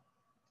seriously.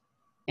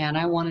 And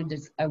I wanted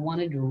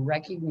to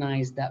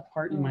recognize that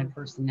part in my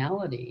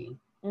personality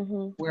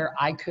where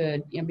I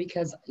could, you know,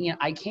 because, you know,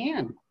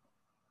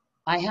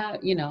 I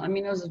have, you know, I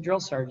mean, I was a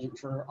drill sergeant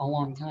for a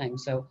long time,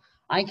 so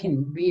I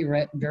can be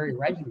very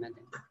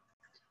regimented,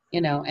 you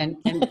know, and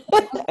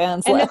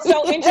it's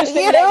so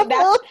interesting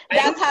that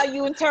that's how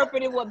you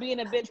interpreted what being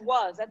a bitch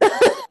was.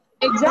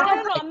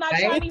 Exactly. No, I'm not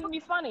trying to even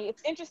be funny.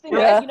 It's interesting,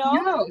 Yeah. you know?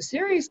 No,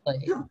 seriously.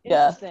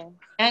 Interesting.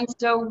 And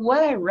so what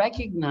I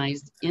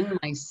recognized in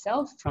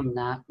myself from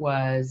that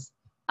was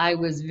I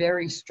was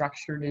very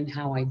structured in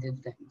how I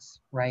did things,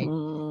 right?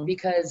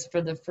 Because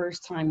for the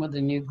first time with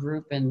a new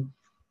group and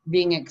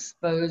being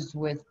exposed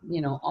with,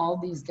 you know, all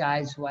these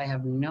guys who I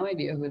have no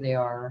idea who they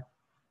are,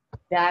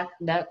 that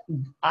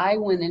I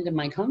went into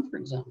my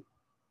comfort zone.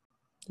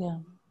 Yeah.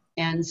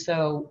 And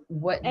so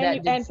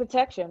and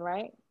protection,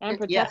 right? And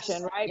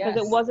protection, right? Because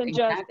it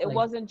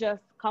wasn't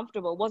just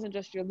comfortable. It wasn't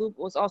just your loop.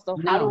 It was also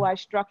how do I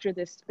structure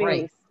this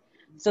space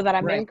so that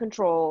I'm in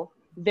control,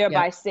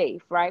 thereby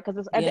safe, right?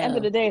 Because at the end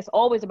of the day, it's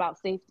always about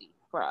safety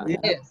for us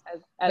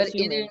as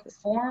humans. It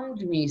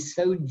informed me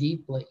so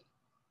deeply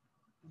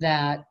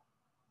that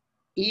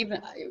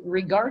even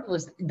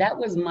regardless, that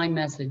was my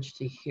message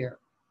to hear.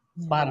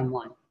 Bottom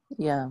line.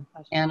 Yeah.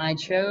 And I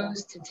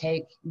chose to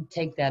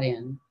take that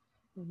in.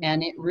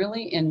 And it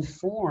really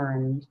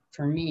informed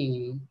for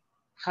me,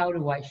 how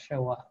do I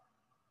show up?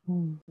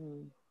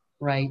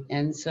 Right.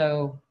 And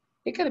so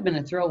it could have been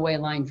a throwaway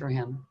line for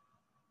him.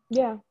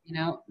 Yeah. You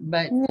know,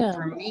 but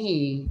for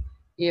me,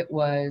 there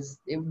was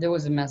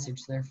a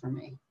message there for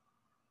me.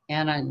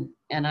 And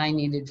I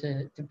needed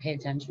to pay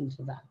attention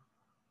to that.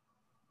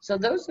 So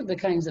those are the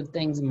kinds of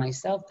things in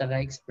myself that I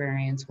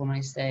experience when I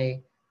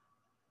say,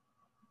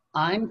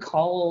 I'm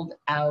called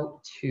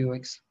out to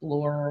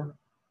explore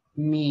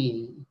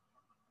me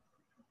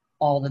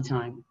all the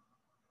time.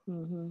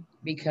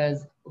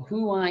 Because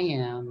who I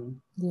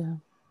am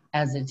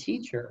as a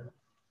teacher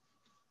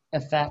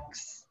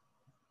affects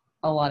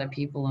a lot of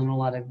people in a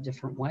lot of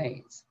different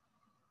ways.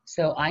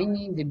 So I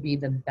need to be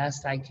the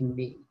best I can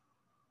be.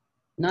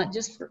 Not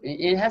just for,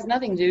 it has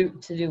nothing to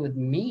do with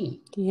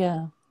me.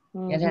 Yeah.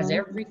 It has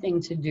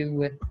everything to do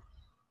with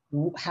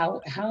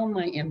how am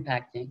I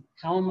impacting?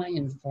 How am I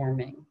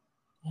informing?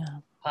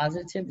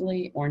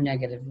 Positively or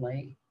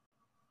negatively?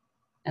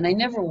 And I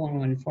never want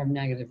to inform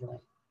negatively,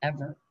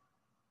 ever.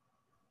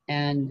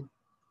 And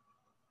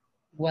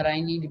what I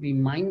need to be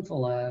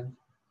mindful of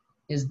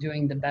is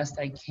doing the best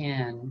I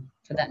can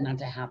for that not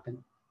to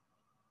happen.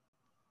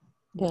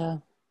 Yeah.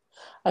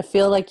 I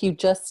feel like you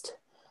just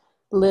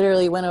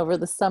literally went over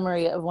the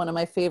summary of one of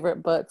my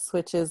favorite books,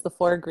 which is The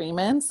 4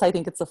 Agreements. I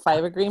think it's the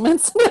 5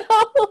 Agreements now.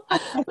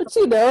 But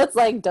you know, it's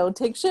like, don't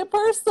take shit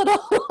personal.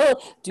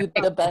 Do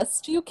the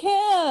best you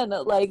can.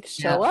 Like,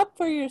 show up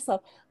for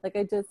yourself. Like,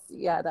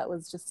 that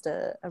was just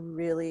a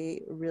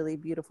really, really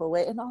beautiful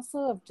way. And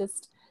also of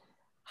just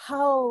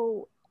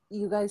how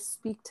you guys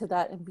speak to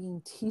that and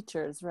being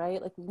teachers,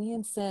 right? Like me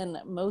and Sin,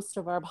 most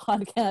of our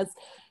podcasts,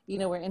 you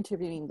know, we're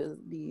interviewing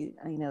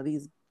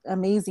these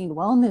amazing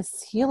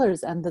wellness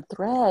healers, and the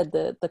thread,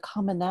 the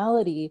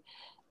commonality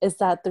is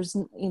that there's,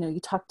 you know, you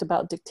talked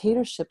about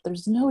dictatorship.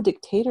 There's no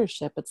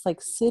dictatorship. It's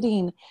like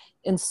sitting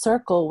in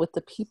circle with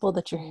the people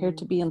that you're here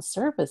to be in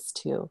service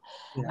to.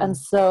 Yeah. And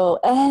so,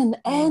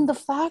 and the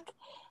fact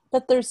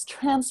that there's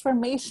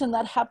transformation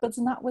that happens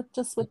not with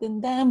just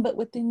within them, but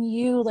within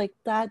you, like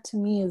that to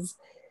me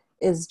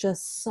is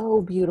just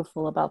so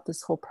beautiful about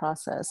this whole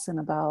process and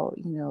about,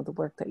 you know, the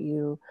work that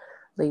you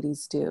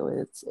ladies do.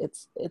 It's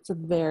a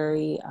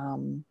very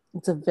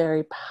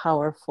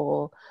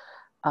powerful,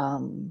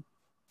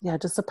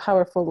 just a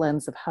powerful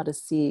lens of how to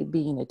see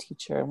being a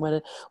teacher and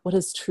what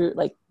is true,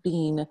 like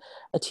being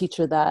a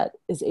teacher that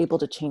is able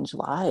to change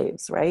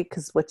lives, right?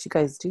 Because what you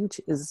guys do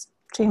is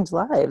change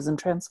lives and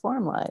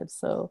transform lives.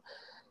 So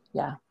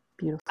yeah,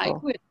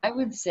 beautiful. I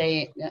would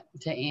say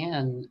to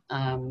Anne,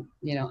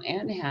 you know,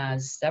 Anne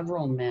has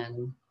several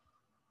men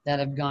that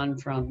have gone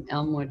from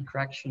Elmwood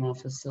Correctional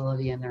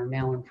Facility and they're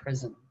now in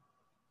prison,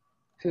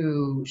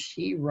 who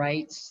she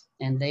writes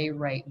and they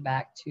write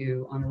back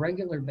to on a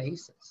regular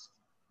basis.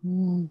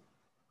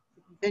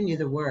 Continue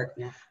the work.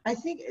 I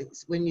think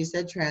it's when you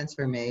said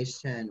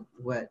transformation,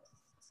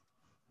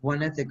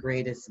 one of the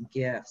greatest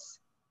gifts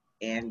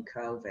in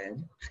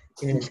COVID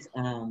is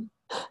now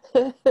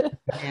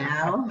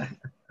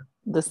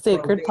the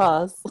sacred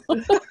pause.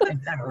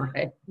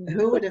 Right.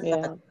 Who would have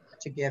thought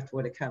such a gift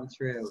would have come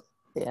through?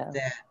 Yeah.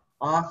 That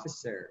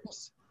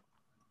officers,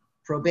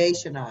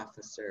 probation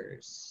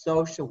officers,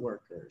 social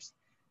workers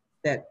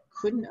that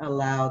couldn't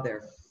allow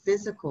their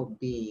physical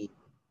being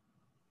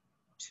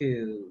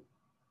to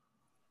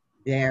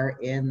there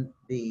in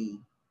the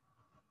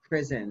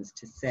prisons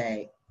to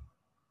say,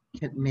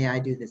 may I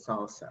do this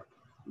also?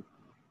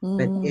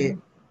 But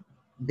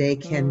they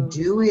can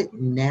do it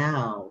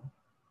now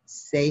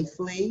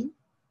safely,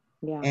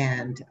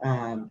 and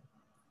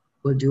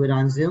we'll do it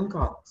on Zoom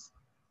calls.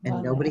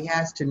 And nobody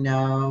has to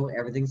know,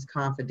 everything's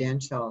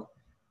confidential.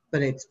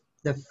 But it's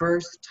the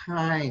first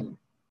time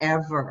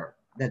ever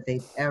that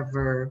they've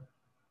ever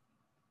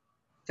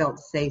felt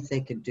safe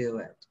they could do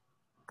it.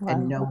 Wow.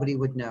 And nobody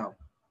would know.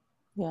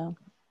 Yeah.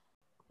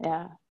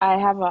 I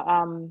have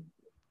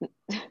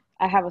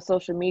a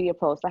social media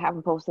post. I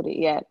haven't posted it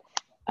yet.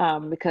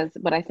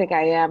 But I think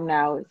I am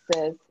now. It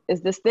says,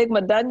 is the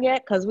stigma done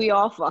yet? Because we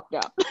all fucked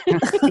up.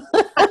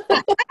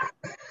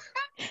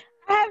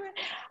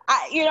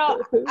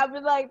 I've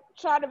been like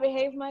trying to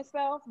behave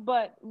myself,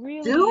 but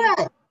really. Do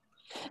it.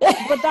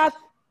 But that's,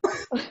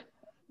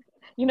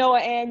 you know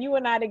what, Ann, you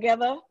and I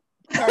together,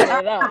 turn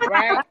it up,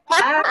 right?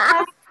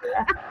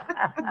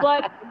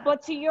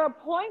 But to your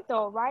point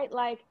though, right?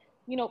 Like,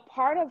 you know,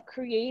 part of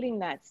creating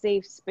that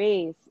safe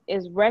space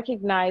is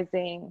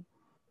recognizing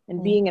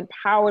and being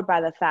empowered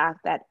by the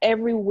fact that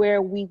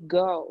everywhere we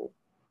go,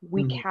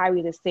 we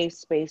carry the safe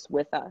space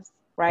with us,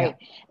 right?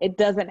 Yeah. It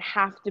doesn't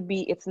have to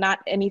be, it's not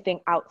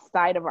anything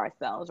outside of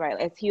ourselves, right?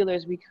 As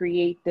healers, we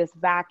create this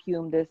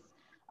vacuum, this,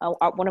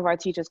 one of our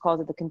teachers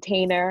calls it the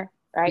container,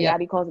 right? Yeah.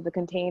 Addie calls it the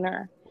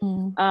container,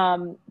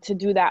 to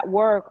do that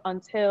work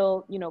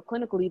until, you know,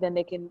 clinically, then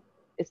they can,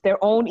 it's their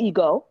own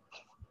ego.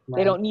 Right.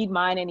 They don't need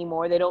mine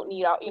anymore. They don't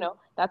need, you know,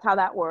 that's how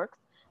that works.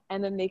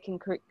 And then they can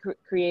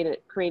create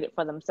it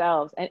for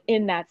themselves. And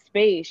in that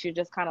space, you're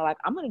just kind of like,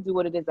 I'm going to do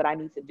what it is that I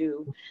need to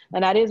do.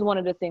 And that is one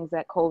of the things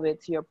that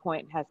COVID, to your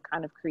point, has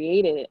kind of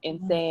created in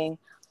saying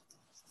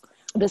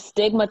the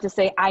stigma to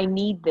say, I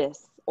need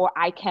this, or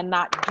I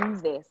cannot do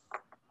this,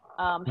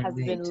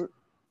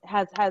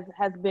 has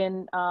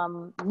been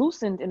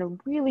loosened in a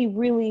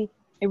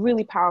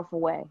really powerful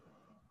way.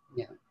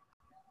 Yeah.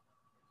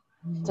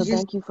 So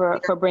thank you for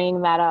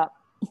bringing that up.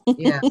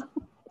 Yeah.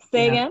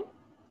 Say again?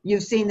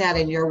 You've seen that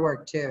in your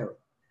work too.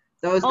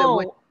 Those that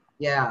would,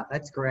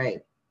 that's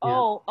great.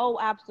 Oh,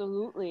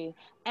 absolutely.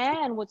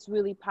 And what's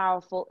really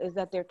powerful is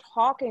that they're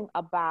talking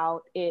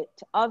about it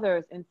to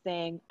others and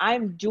saying,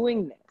 I'm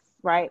doing this,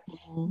 right?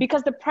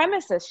 Because the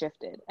premise has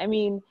shifted. I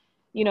mean,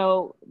 you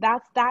know,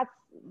 that's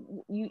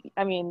you.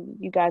 I mean,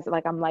 you guys,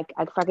 like, I'm like,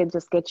 if I could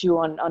just get you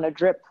on a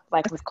drip,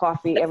 like with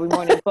coffee every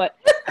morning, but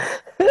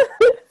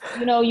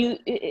you know,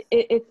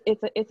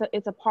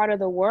 it's a part of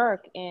the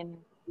work in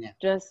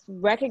just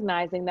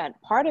recognizing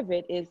that part of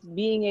it is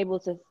being able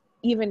to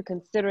even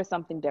consider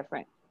something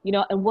different, you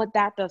know, and what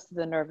that does to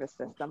the nervous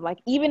system. Like,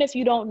 even if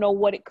you don't know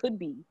what it could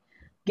be,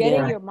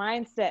 getting your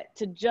mindset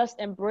to just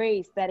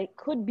embrace that it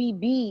could be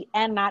B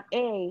and not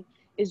A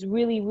is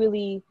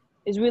really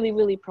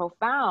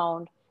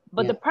profound.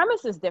 But the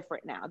premise is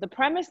different now. The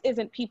premise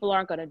isn't people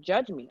aren't going to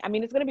judge me. I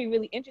mean, it's going to be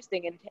really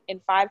interesting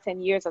in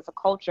 5-10 years as a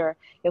culture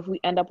if we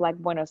end up like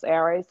Buenos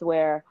Aires,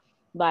 where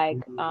like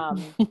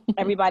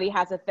everybody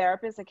has a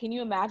therapist. And can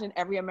you imagine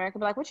every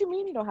American be like, what you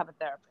mean you don't have a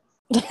therapist?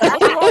 What's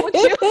wrong with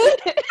you?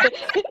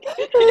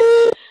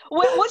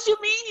 What you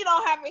mean you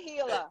don't have a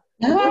healer?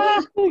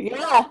 What do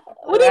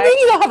you mean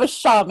you don't have a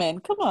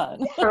shaman? Come on.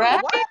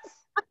 What?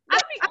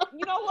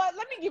 You know what?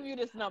 Let me give you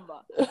this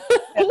number.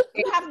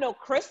 You have no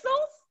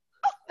crystals?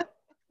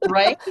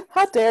 Right?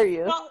 How dare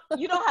you?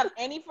 You don't have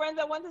any friends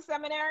that went to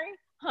seminary?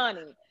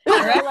 Honey.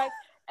 Right? Like,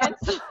 and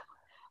so,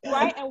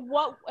 right? And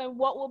what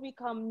will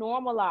become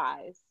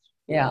normalized?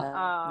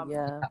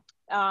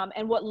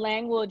 and what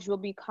language will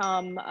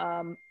become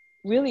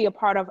really a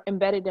part of,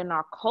 embedded in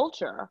our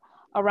culture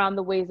around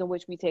the ways in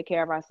which we take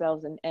care of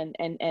ourselves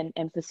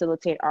and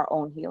facilitate our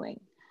own healing.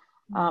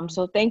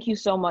 So thank you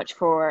so much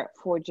for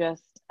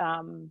just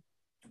highlighting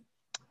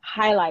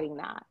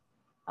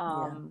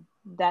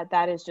that.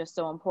 That is just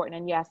so important.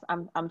 And yes,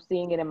 I'm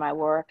seeing it in my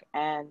work,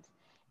 and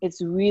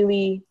it's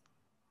really,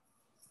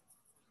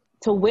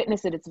 to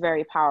witness it, it's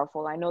very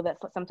powerful. I know that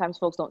sometimes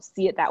folks don't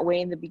see it that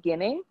way in the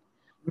beginning.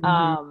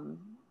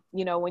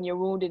 You know, when you're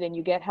wounded and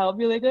you get help,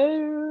 you're like,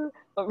 oh,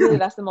 but really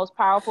that's the most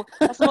powerful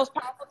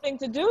thing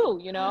to do,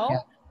 you know?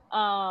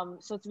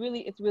 So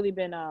it's really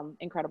been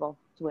incredible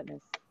to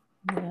witness.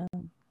 Yeah.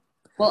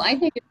 Well, I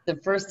think it's the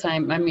first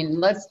time. I mean,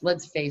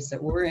 let's face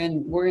it. We're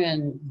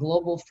in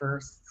global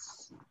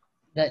firsts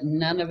that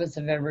none of us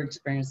have ever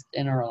experienced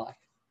in our life,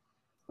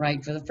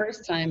 right? For the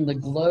first time, the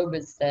globe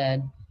has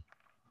said,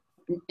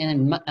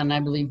 and I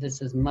believe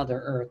this is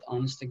Mother Earth,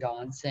 honest to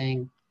God,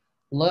 saying,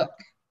 "Look,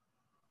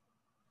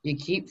 you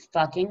keep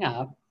fucking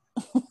up,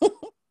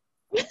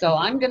 so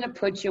I'm going to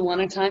put you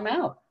on a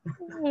timeout."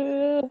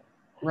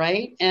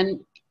 Right? And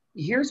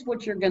here's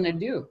what you're going to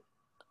do.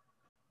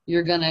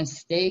 You're going to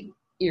stay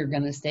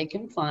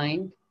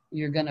confined.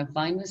 You're going to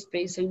find the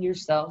space in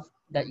yourself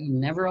that you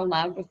never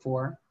allowed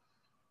before.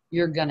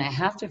 You're going to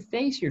have to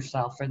face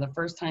yourself for the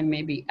first time,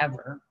 maybe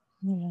ever.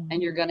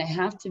 And you're going to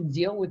have to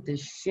deal with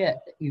this shit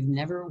that you've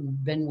never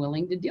been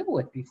willing to deal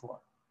with before.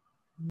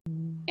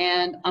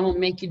 And I'm going to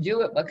make you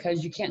do it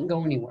because you can't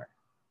go anywhere.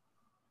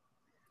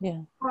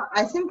 Yeah. Well,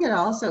 I think it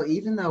also,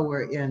 even though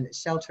we're in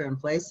shelter in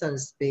place, so to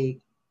speak,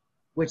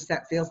 which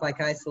that feels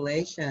like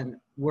isolation,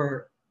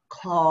 we're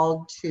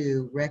called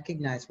to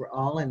recognize we're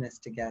all in this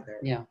together.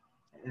 Yeah.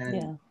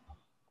 And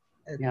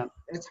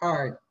it's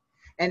hard.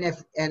 And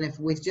if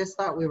we just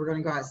thought we were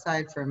going to go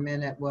outside for a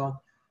minute,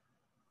 well,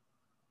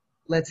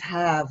 let's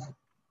have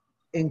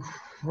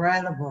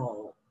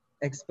incredible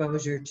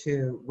exposure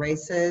to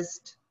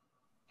racist,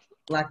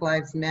 Black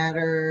Lives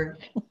Matter,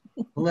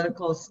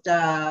 political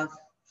stuff.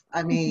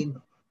 I mean,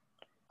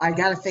 I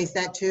got to face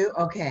that too.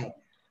 Okay.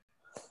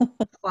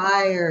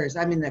 Fires.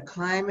 I mean, the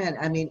climate.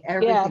 I mean,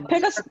 everything. Yeah,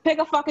 pick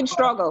a fucking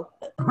struggle.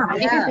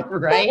 Yeah.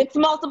 Right? It's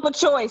multiple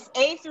choice.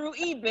 A through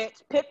E,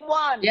 bitch. Pick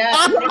one.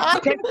 Yeah,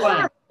 pick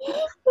one.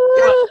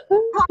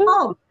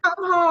 Come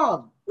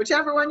home.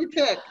 Whichever one you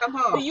pick, come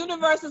home. The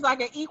universe is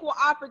like an equal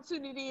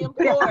opportunity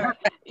employer.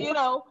 You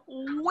know,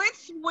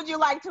 which would you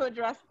like to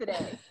address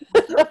today?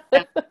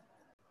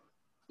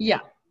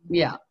 Yeah.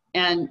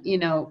 And, you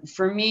know,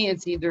 for me,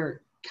 it's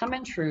either come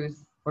in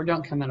truth or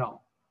don't come at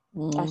all.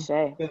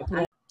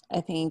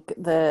 I think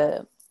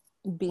the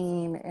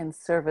being in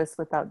service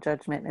without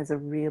judgment is a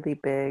really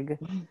big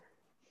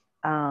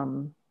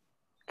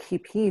key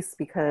piece,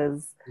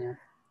 because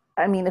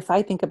I mean, if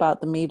I think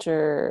about the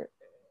major,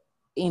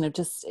 you know,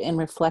 just in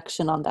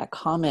reflection on that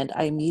comment,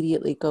 I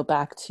immediately go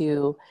back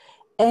to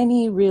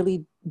any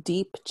really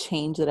deep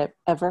change that I've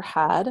ever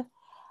had.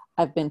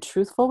 I've been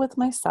truthful with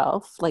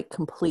myself, like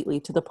completely,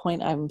 to the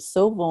point I'm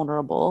so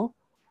vulnerable.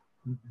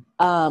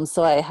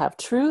 So I have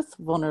truth,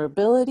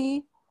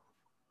 vulnerability,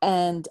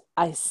 and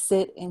I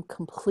sit in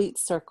complete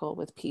circle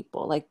with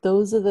people. Like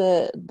those are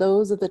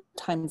the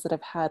times that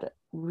I've had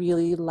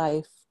really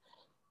life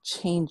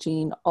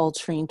changing,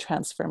 altering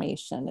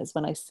transformation, is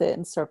when I sit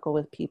in circle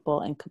with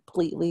people and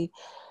completely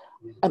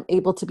I'm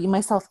able to be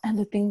myself. And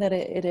the thing that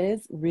it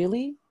is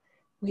really,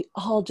 we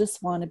all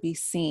just want to be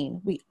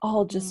seen. We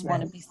all just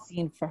want to be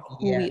seen for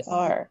who we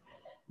are.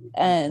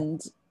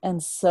 And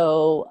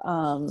so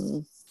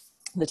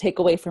the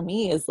takeaway for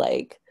me is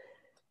like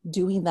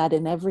doing that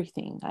in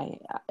everything,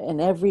 in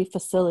every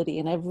facility,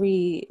 in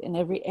every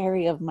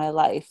area of my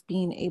life,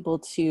 being able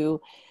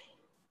to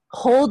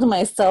hold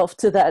myself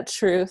to that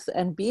truth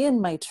and be in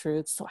my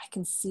truth so I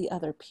can see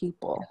other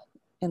people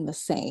in the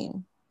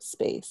same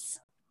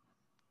space.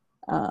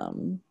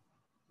 And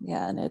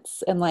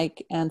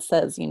like Anne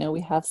says, you know,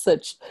 we have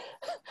such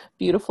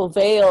beautiful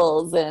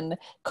veils, and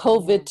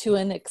COVID to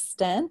an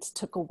extent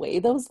took away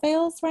those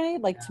veils, right?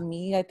 Like to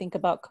me, I think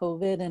about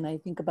COVID and I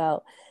think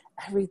about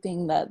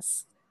everything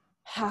that's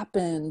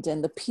happened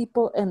and the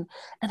people, and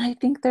I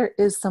think there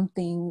is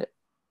something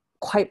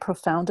quite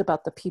profound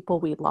about the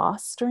people we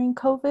lost during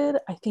COVID.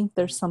 I think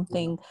there's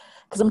something,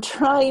 because I'm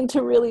trying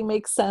to really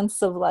make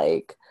sense of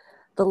like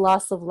the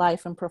loss of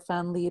life and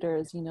profound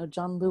leaders, you know,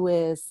 John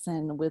Lewis,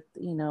 and with,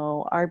 you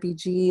know,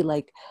 RBG,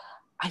 like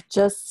I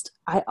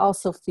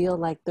also feel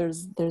like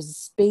there's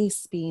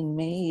space being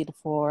made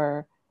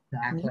for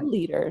new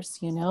leaders,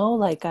 you know,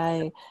 like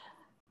I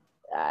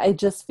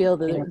just feel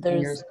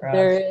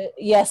that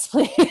yes,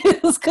 please,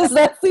 because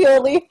that's the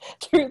only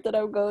truth that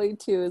I'm going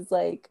to is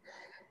like,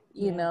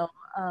 you know,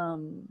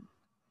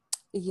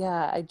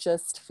 I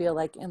just feel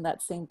like in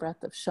that same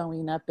breath of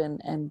showing up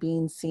and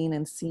being seen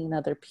and seeing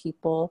other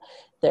people,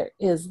 there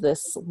is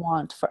this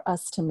want for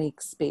us to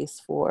make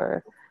space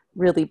for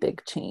really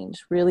big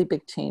change.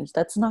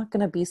 That's not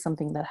going to be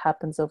something that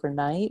happens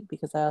overnight,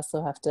 because I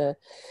also have to,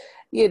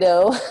 you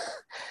know,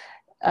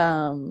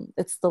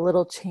 it's the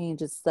little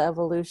change, it's the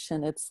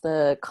evolution, it's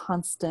the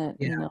constant,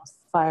 Yeah. you know,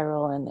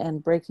 spiral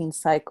and breaking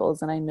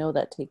cycles. And I know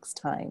that takes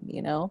time,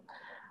 you know.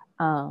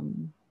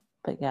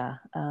 But yeah,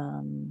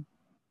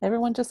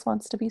 everyone just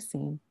wants to be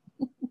seen.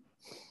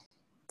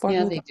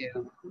 Yeah, they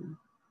do.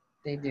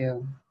 They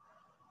do.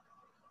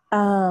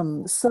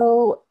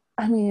 So,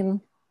 I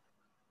mean,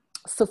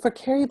 so for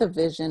Carry the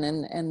Vision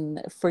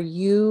and for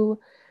you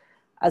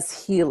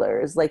as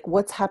healers, like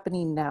what's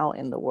happening now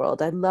in the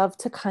world? I'd love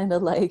to kind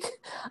of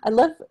like, I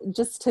love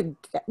just to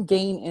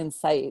gain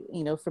insight,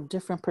 you know, from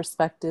different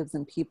perspectives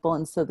and people.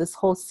 And so this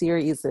whole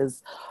series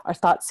is our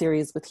thought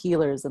series with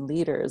healers and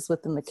leaders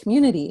within the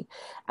community.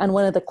 And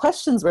one of the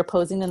questions we're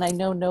posing, and I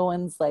know no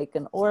one's like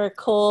an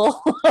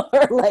oracle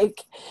or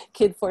like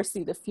could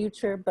foresee the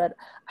future, but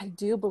I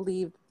do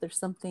believe there's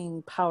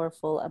something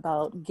powerful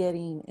about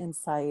getting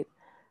insight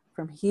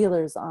from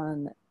healers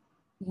on,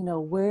 you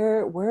know,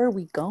 where are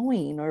we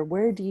going, or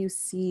where do you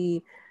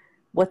see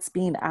what's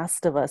being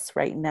asked of us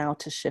right now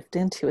to shift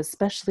into,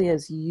 especially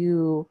as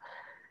you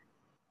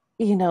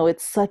know,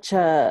 it's such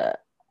a,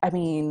 I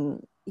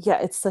mean,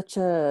 yeah, it's such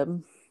a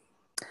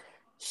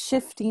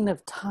shifting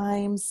of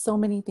time, so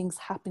many things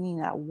happening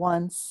at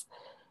once.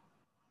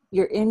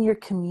 You're in your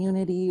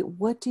community.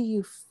 What do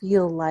you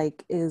feel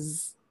like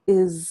is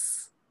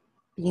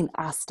being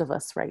asked of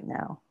us right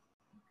now,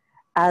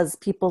 as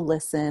people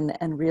listen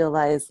and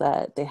realize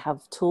that they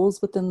have tools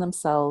within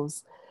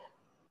themselves,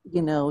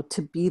 you know,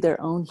 to be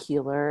their own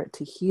healer,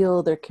 to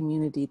heal their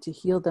community, to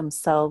heal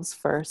themselves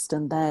first,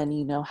 and then,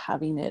 you know,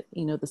 having it,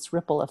 you know, this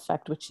ripple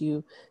effect, which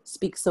you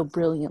speak so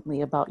brilliantly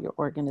about your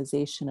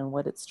organization and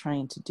what it's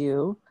trying to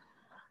do.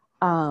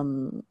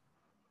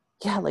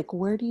 Yeah, like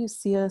where do you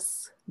see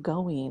us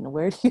going?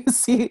 Where do you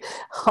see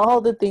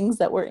all the things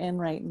that we're in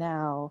right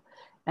now?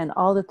 And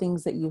all the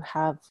things that you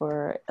have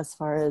for, as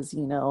far as,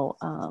 you know,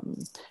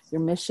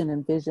 your mission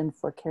and vision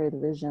for Carry the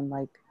Vision,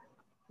 like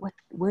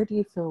where do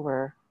you feel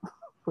we're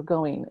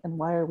going, and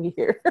why are we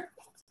here?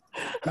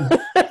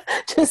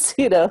 Just,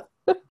 you know.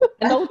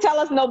 And don't tell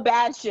us no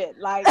bad shit.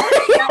 Like,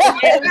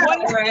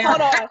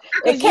 hold on.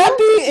 It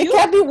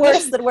can't be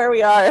worse than where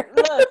we are.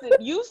 Listen,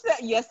 you said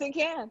yes, it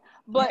can.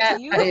 But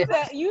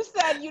you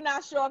said you're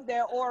not sure if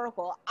they're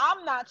oracle.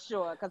 I'm not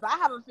sure, because I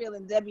have a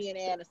feeling Debbie and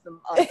Ann is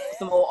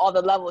some old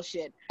other level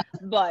shit.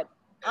 But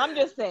I'm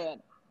just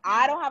saying,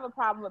 I don't have a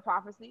problem with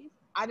prophecies.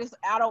 I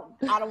don't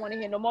want to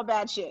hear no more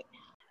bad shit.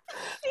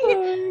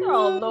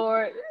 Oh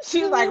Lord,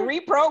 she's like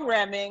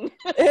reprogramming.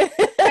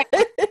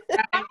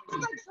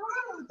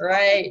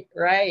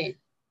 Right.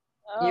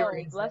 Oh,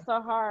 bless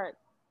her heart.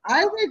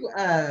 I would,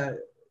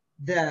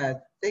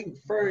 the thing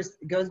first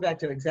goes back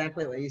to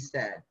exactly what you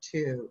said,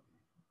 to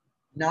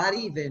not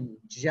even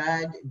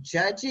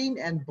judging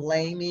and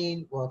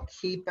blaming will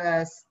keep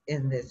us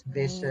in this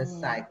vicious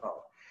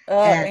cycle.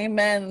 Oh,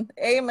 and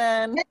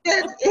amen.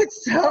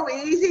 It's so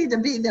easy to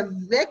be the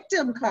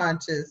victim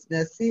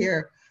consciousness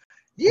here.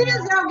 You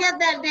just don't get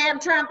that damn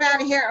Trump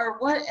out of here, or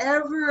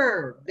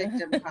whatever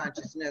victim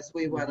consciousness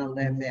we want to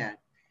live in.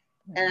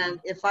 And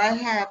if I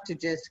have to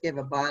just give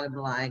a bottom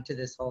line to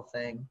this whole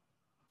thing,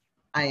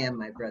 I am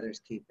my brother's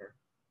keeper.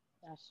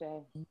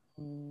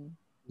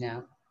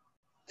 Yeah.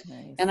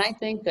 Nice. And I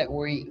think that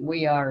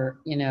we are,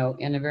 you know,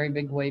 in a very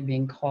big way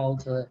being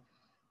called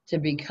to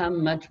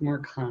become much more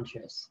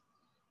conscious,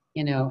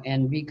 you know,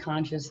 and be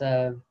conscious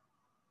of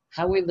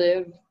how we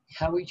live,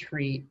 how we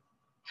treat,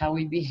 how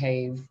we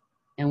behave,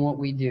 and what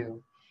we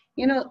do.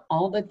 You know,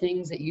 all the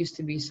things that used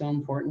to be so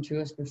important to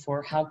us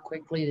before, how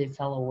quickly they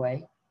fell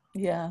away.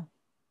 Yeah.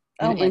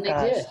 Oh my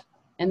gosh.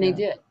 They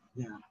did.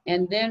 Yeah.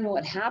 And then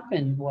what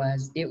happened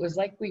was, it was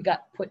like we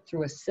got put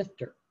through a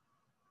sifter,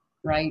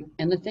 right?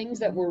 And the things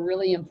that were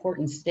really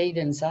important stayed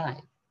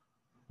inside,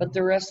 but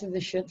the rest of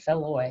the shit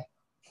fell away.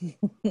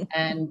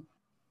 And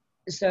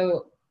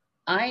so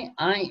and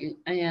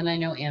I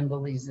know Anne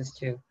believes this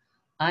too,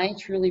 I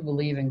truly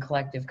believe in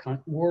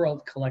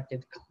world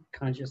collective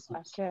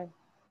consciousness.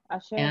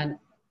 And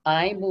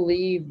I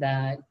believe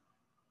that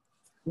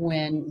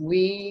when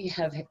we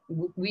have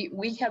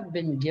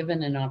been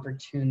given an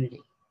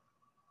opportunity,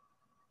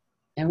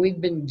 and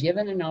we've been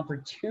given an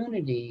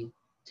opportunity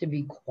to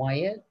be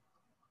quiet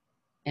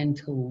and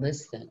to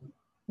listen.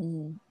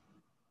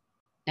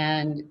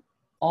 And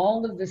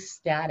all of the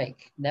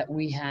static that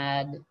we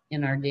had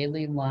in our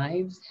daily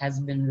lives has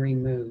been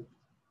removed.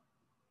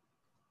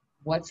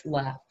 What's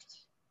left?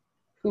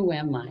 Who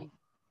am I?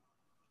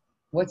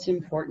 What's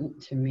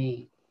important to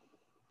me?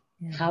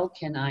 Yeah. How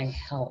can I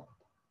help?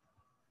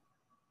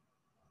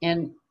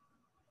 And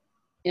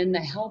in the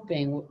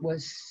helping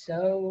was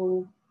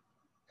so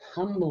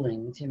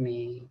humbling to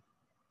me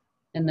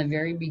in the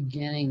very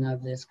beginning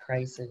of this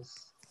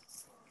crisis,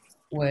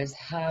 was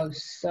how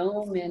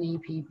so many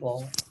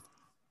people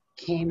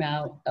came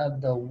out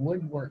of the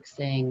woodwork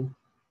saying,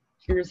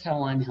 here's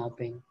how I'm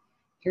helping.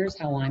 Here's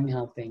how I'm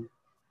helping.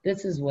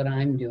 This is what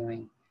I'm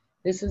doing.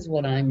 This is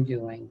what I'm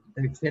doing.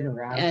 Their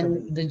generosity.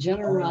 And the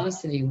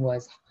generosity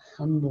was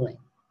humbling.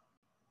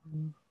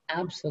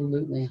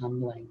 Absolutely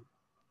humbling.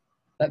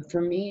 But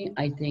for me,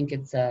 I think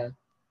it's a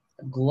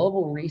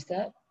global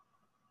reset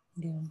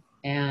Yeah.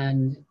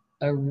 and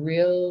a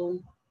real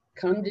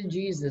come to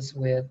Jesus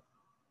with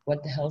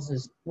what the hell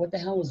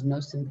is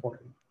most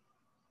important,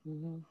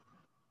 Mm-hmm.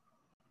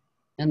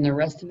 and the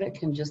rest of it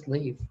can just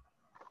leave.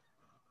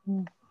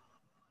 Mm.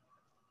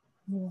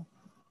 Yeah.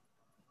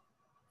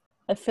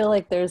 I feel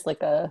like there's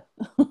like a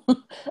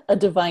a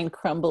divine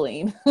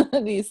crumbling.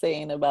 He's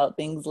saying about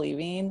things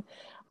leaving.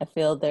 I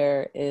feel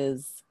there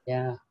is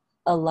Yeah.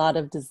 a lot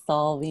of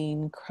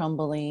dissolving,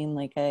 crumbling,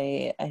 like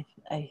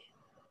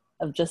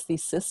of just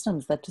these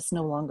systems that just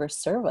no longer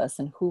serve us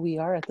and who we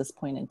are at this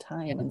point in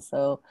time. Yeah. And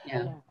so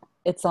Yeah.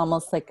 it's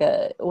almost like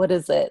what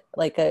is it?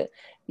 Like I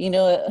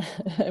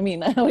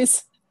mean, I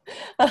always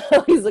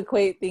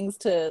equate things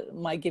to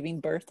my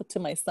giving birth to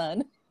my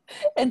son.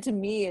 And to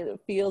me,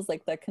 it feels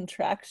like that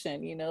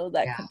contraction,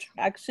 that Yeah.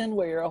 contraction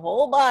where your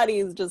whole body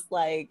is just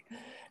like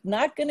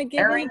not going to give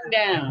Tearing in.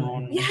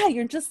 down. Yeah,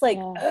 you're just like,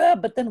 Yeah.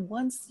 but then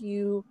once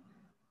you're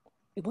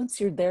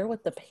there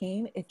with the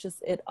pain, it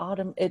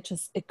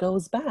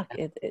goes back.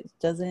 It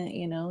doesn't,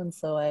 and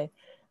so I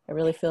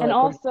really feel And like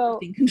also,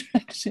 we're in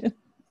contraction.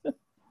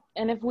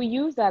 and if we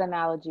use that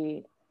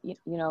analogy,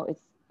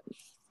 it's,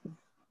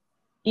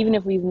 even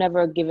if we've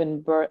never given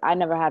birth, I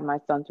never had my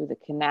son through the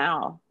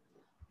canal,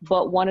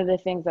 but one of the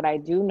things that I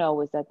do know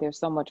is that there's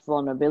so much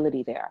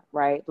vulnerability there,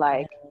 right?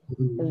 Like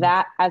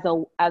that as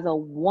a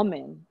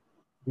woman,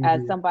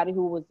 as somebody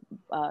who was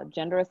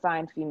gender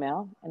assigned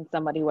female and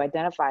somebody who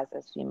identifies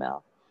as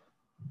female,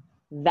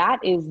 that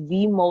is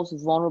the most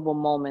vulnerable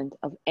moment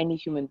of any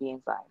human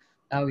being's life.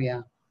 Oh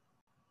yeah.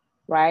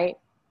 Right?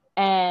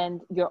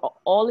 And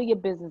all of your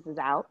business is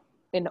out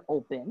in the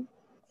open,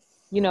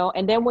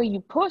 and then when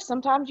you push,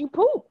 sometimes you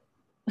poop.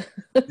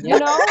 Yeah.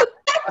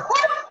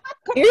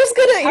 You're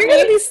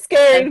gonna be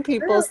scaring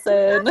people,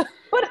 Sin.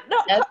 But no,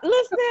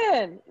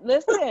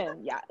 listen.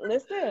 Yeah,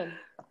 listen.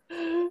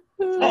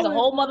 As a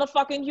whole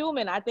motherfucking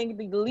human, I think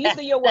the least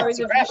of your worries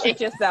is you shit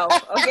yourself,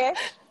 okay?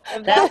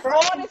 If that's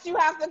all that you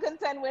have to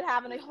contend with,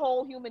 having a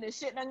whole human is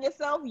shitting on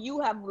yourself, you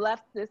have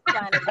left this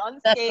planet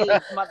unscathed,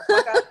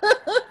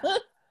 motherfucker.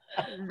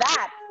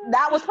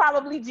 That was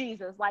probably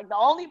Jesus. Like, the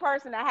only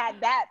person that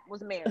had that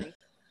was Mary.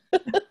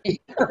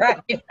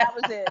 Right. That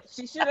was it.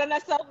 She shit on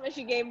herself and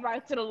she gave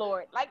birth to the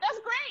Lord. Like, that's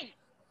great.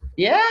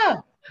 Yeah.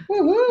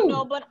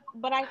 Woohoo.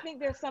 But I think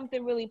there's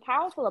something really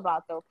powerful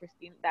about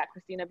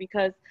Christina,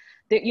 because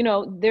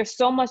there's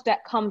so much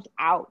that comes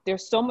out.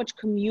 There's so much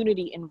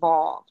community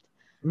involved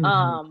in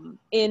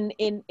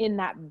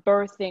that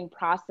birthing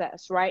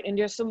process, right? And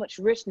there's so much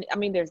richness. I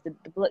mean, there's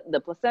the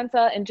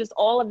placenta and just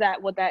all of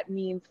that, what that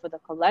means for the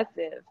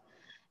collective.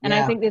 And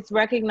I think it's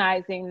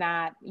recognizing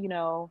that,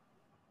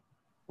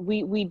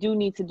 we do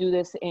need to do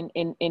this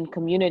in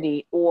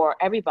community, or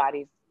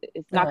everybody's.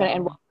 It's not going to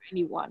end well for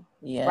anyone,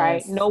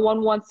 right? No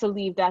one wants to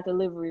leave that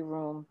delivery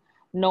room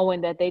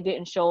knowing that they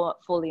didn't show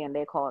up fully and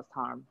they caused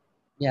harm.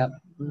 Yep.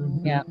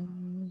 Yeah.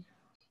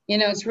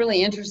 It's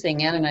really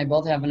interesting. Ann and I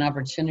both have an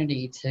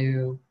opportunity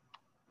to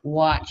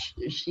watch.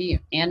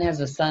 Ann has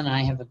a son,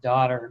 I have a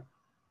daughter,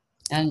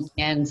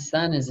 and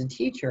son is a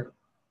teacher,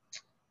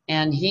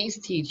 and he's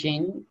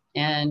teaching,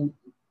 and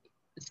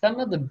some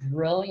of the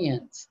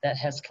brilliance that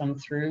has come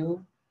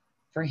through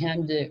for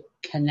him to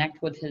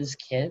connect with his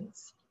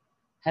kids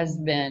has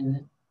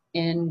been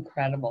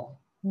incredible.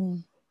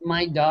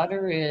 My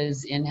daughter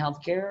is in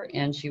healthcare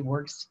and she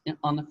works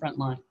on the front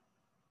line,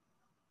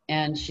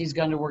 and she's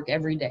going to work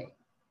every day.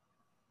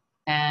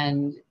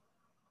 And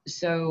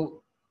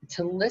so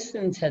to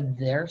listen to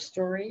their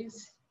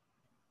stories,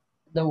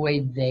 the way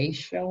they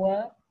show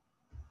up,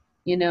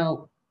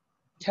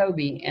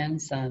 Toby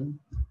and son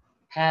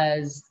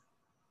has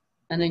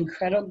an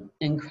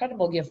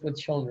incredible gift with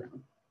children.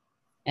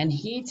 And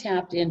he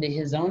tapped into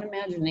his own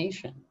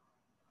imagination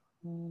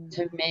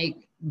to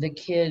make the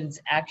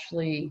kids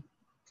actually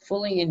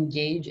fully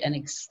engaged and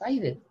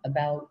excited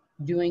about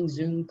doing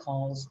Zoom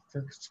calls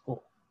for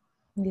school.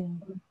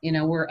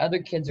 Yeah. Where other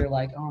kids are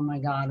like, oh my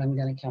God, I'm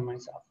going to kill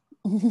myself.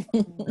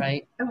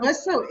 Right? And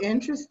what's so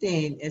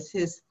interesting is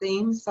his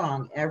theme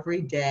song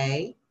every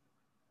day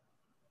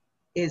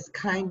is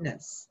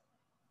kindness.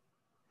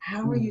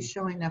 How are you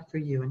showing up for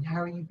you, and how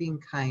are you being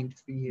kind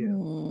for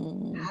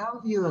you? How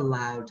have you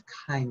allowed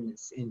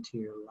kindness into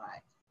your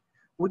life?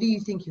 What do you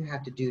think you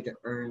have to do to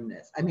earn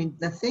this? I mean,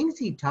 the things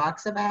he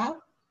talks about,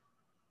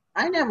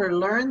 I never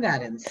learned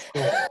that in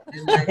school.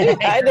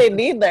 I didn't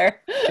either.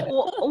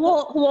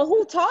 Well,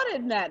 who taught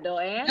it that though,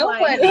 Ann?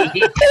 Nobody.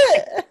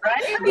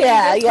 Right?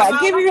 Yeah.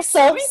 Give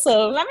yourself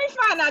some. Let me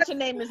find out your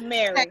name is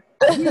Mary.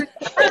 Wait,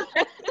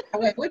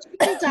 what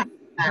you talking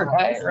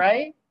about?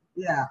 Right?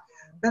 Yeah.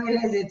 But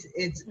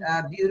it's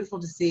beautiful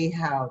to see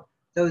how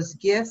those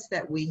gifts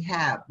that we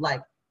have,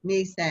 like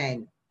me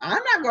saying,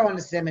 I'm not going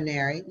to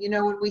seminary.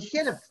 When we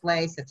hit a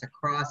place that's a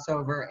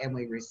crossover and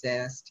we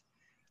resist,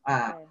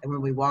 and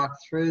when we walk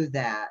through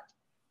that,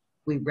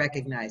 we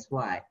recognize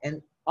why.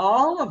 And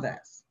all of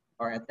us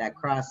are at that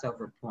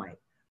crossover point.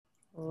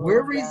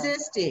 We're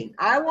resisting.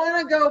 I want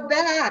to go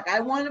back.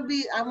 I want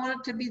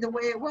it to be the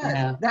way it was.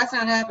 Yeah. That's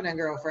not happening,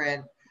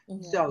 girlfriend.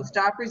 So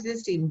stop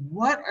resisting.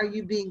 What are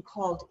you being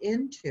called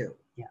into?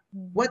 Yeah.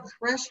 What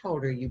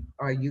threshold are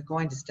you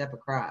going to step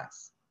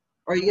across?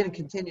 Or are you going to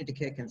continue to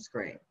kick and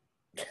scream?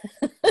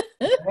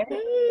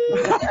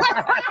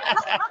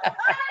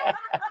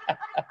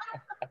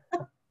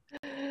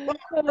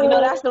 You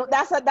know,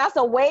 that's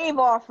a wave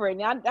offering.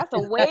 That's a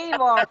wave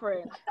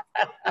offering.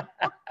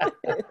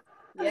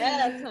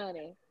 Yes,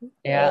 honey.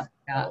 Yeah.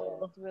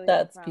 It's really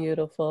That's profound.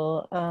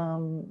 beautiful.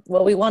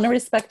 Well, we want to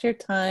respect your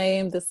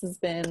time. This has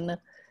been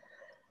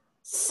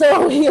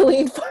so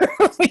healing for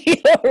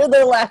me over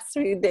the last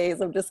few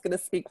days. I'm just going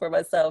to speak for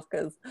myself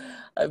because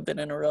I've been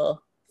in a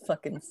real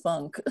fucking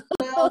funk.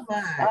 So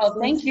much. Oh,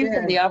 thank you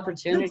for the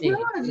opportunity. The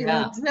two of you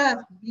Yeah. are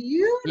just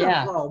beautiful.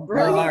 Yeah,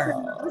 Brilliant you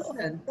in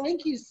person.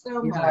 Thank you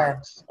so You much.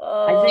 are.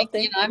 Oh, I think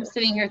thank I'm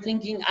sitting here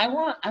thinking, I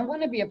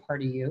want to be a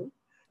part of you.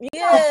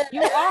 Yeah,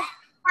 You are.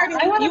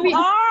 I want to be.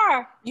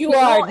 Are. you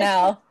are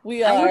now.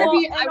 We I want to are.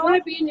 be. I want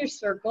to be in your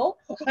circle.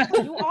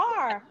 You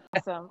are.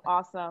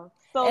 Awesome.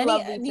 So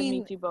lovely to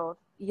meet you both.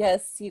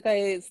 Yes, you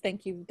guys,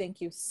 thank you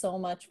so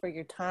much for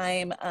your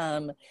time.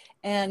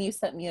 And you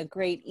sent me a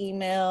great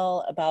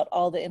email about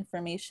all the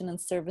information and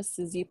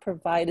services you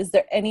provide. Is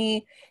there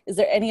any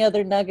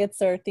other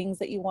nuggets or things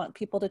that you want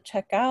people to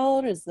check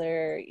out? Is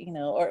there,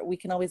 or we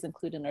can always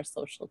include in our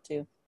social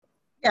too.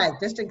 Yeah,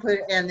 just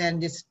include, and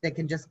then they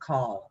can just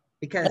call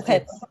because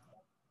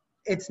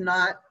it's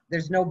not,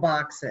 there's no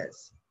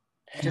boxes.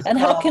 Just and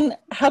call.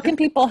 how can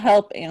people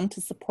help and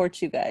to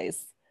support you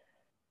guys?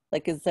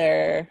 Like, is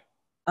there?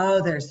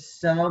 Oh, there's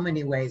so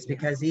many ways,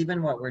 because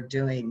even what we're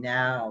doing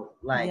now,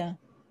 like,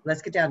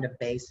 let's get down to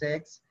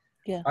basics.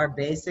 Yeah. Our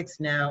basics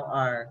now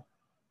are,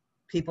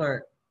 we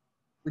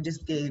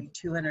just gave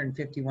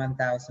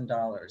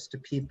 $251,000 to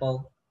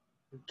people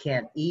who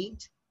can't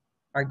eat,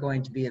 are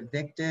going to be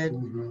evicted,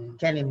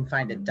 can't even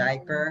find a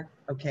diaper.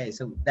 Okay,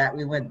 so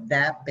we went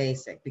that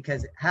basic,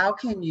 because how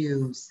can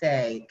you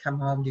say, come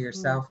home to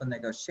yourself when they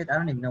go, shit, I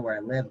don't even know where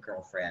I live,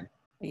 girlfriend.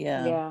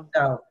 Yeah.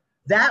 So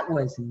that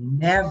was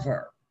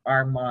never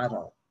our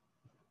model,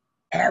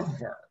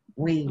 ever.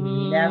 We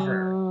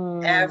never,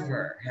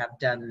 ever have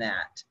done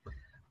that.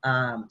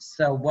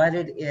 So what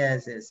it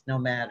is no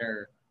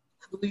matter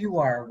who you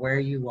are, where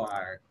you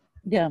are,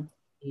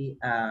 we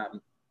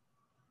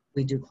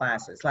do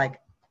classes.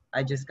 Like,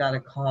 I just got a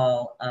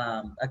call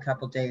a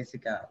couple days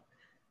ago.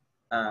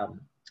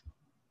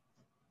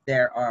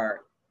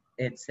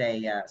 It's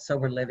a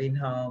sober living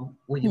home.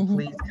 Will you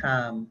please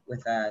come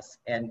with us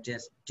and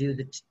just do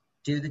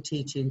the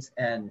teachings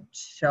and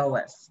show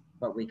us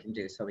what we can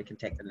do so we can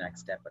take the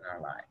next step in our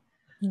life.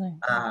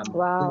 Nice.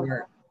 Wow.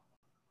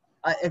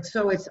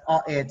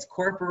 It's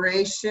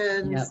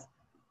corporations,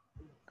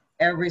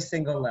 every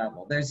single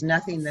level. There's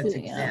nothing that's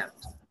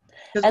exempt.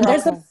 And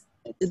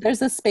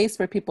there's a space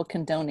where people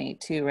can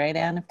donate too, right,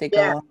 Anne, if they go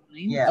online?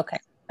 Yeah.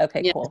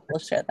 Okay, cool. We'll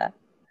share that.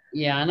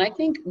 Yeah, and I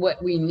think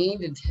what we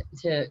need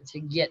to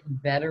get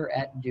better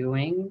at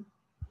doing,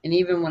 and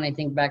even when I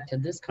think back to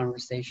this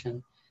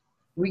conversation,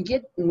 we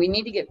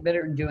need to get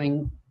better at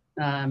doing,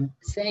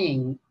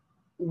 saying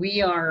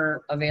we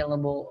are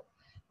available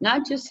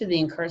not just to the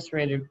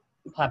incarcerated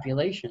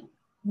population.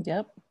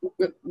 Yep.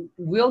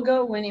 We'll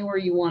go anywhere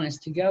you want us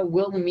to go.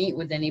 We'll meet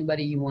with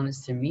anybody you want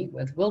us to meet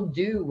with. We'll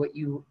do what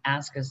you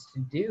ask us to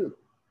do.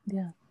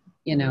 Yeah.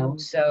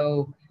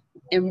 So,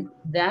 and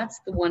that's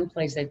the one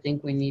place I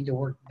think we need to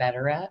work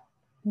better at.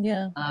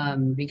 Yeah.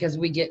 Because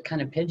we get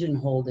kind of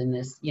pigeonholed in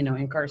this,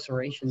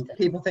 incarceration thing.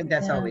 People think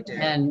that's all we do.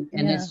 And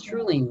it's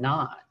truly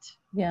not.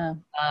 Yeah.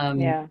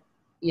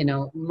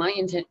 My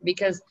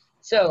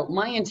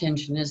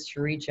intention is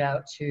to reach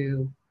out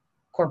to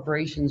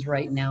corporations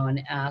right now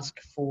and ask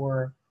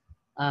for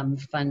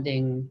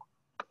funding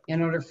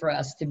in order for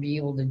us to be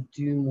able to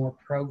do more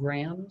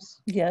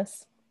programs.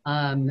 Yes.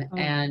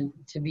 And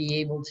to be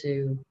able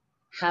to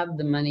have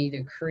the money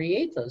to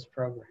create those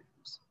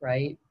programs,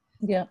 right?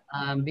 Yeah.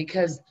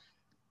 Because I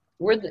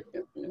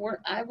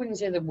wouldn't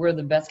say that we're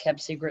the best kept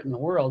secret in the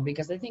world,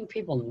 because I think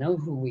people know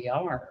who we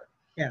are.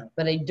 Yeah.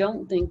 But I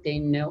don't think they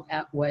know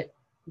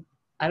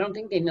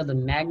the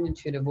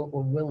magnitude of what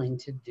we're willing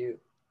to do.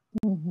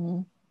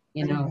 Mm-hmm.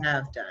 And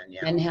have done,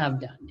 yeah. And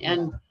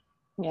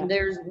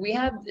we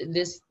have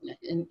this,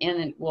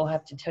 and we'll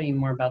have to tell you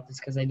more about this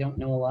because I don't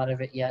know a lot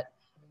of it yet,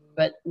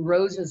 but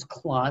Rose's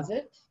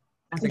Closet.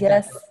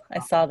 Yes, I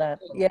saw that.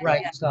 Yeah.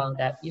 Right, you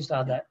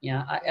saw that.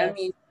 Yeah. I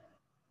mean,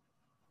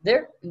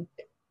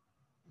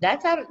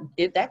 that's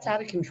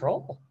out of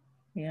control.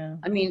 Yeah.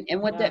 I mean,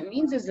 and what that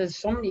means is there's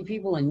so many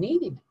people in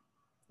need.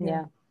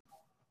 Yeah.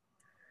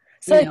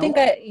 So I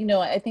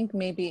think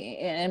maybe,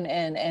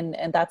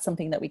 and that's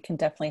something that we can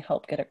definitely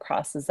help get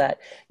across, is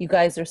that you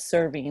guys are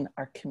serving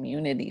our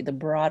community, the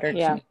broader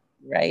community,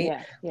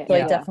 right? So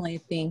I definitely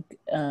think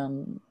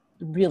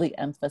really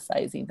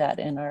emphasizing that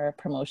in our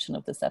promotion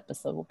of this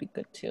episode will be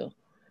good too.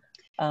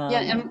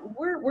 And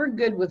we're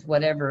good with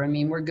whatever. I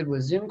mean, we're good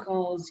with Zoom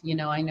calls.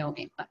 I know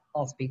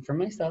I'll speak for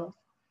myself.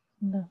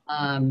 No.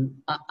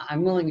 I'm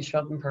willing to show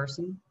up in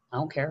person. I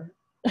don't care.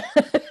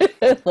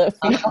 I love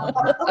you.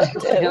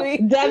 Debbie.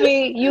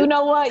 Debbie, you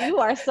know what? You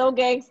are so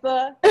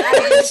gangster.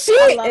 She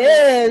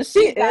is.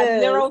 She got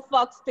is. 0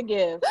 fucks to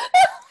give.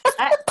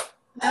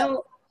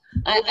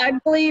 I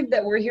believe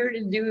that we're here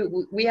to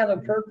do, we have a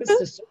purpose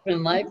to serve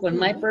in life. When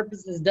my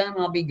purpose is done,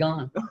 I'll be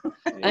gone.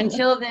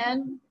 Until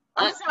then,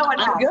 I'm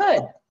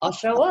good. I'll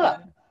show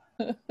up.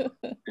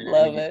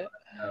 Love it.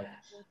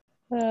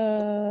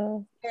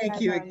 Thank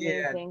you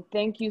again. Amazing.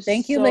 Thank you so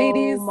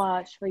ladies.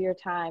 much for your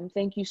time.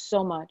 Thank you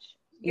so much.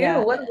 Yeah,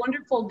 what a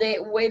wonderful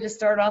way to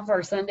start off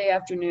our Sunday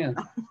afternoon.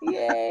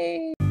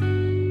 Yay.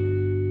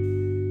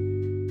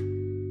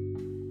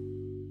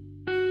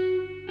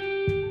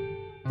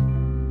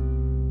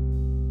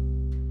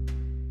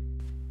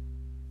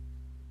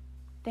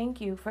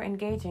 Thank you for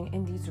engaging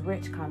in these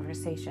rich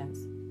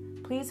conversations.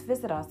 Please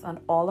visit us on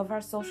all of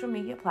our social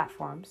media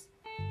platforms,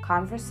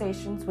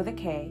 Conversations with a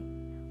K,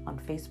 on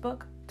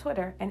Facebook,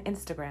 Twitter, and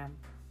Instagram,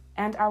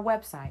 and our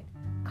website,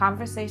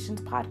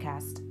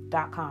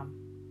 conversationspodcast.com.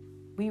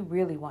 We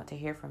really want to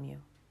hear from you.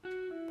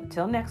 But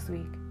till next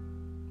week,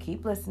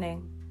 keep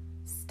listening,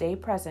 stay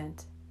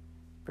present,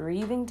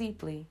 breathing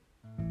deeply,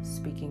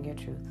 speaking your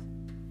truth.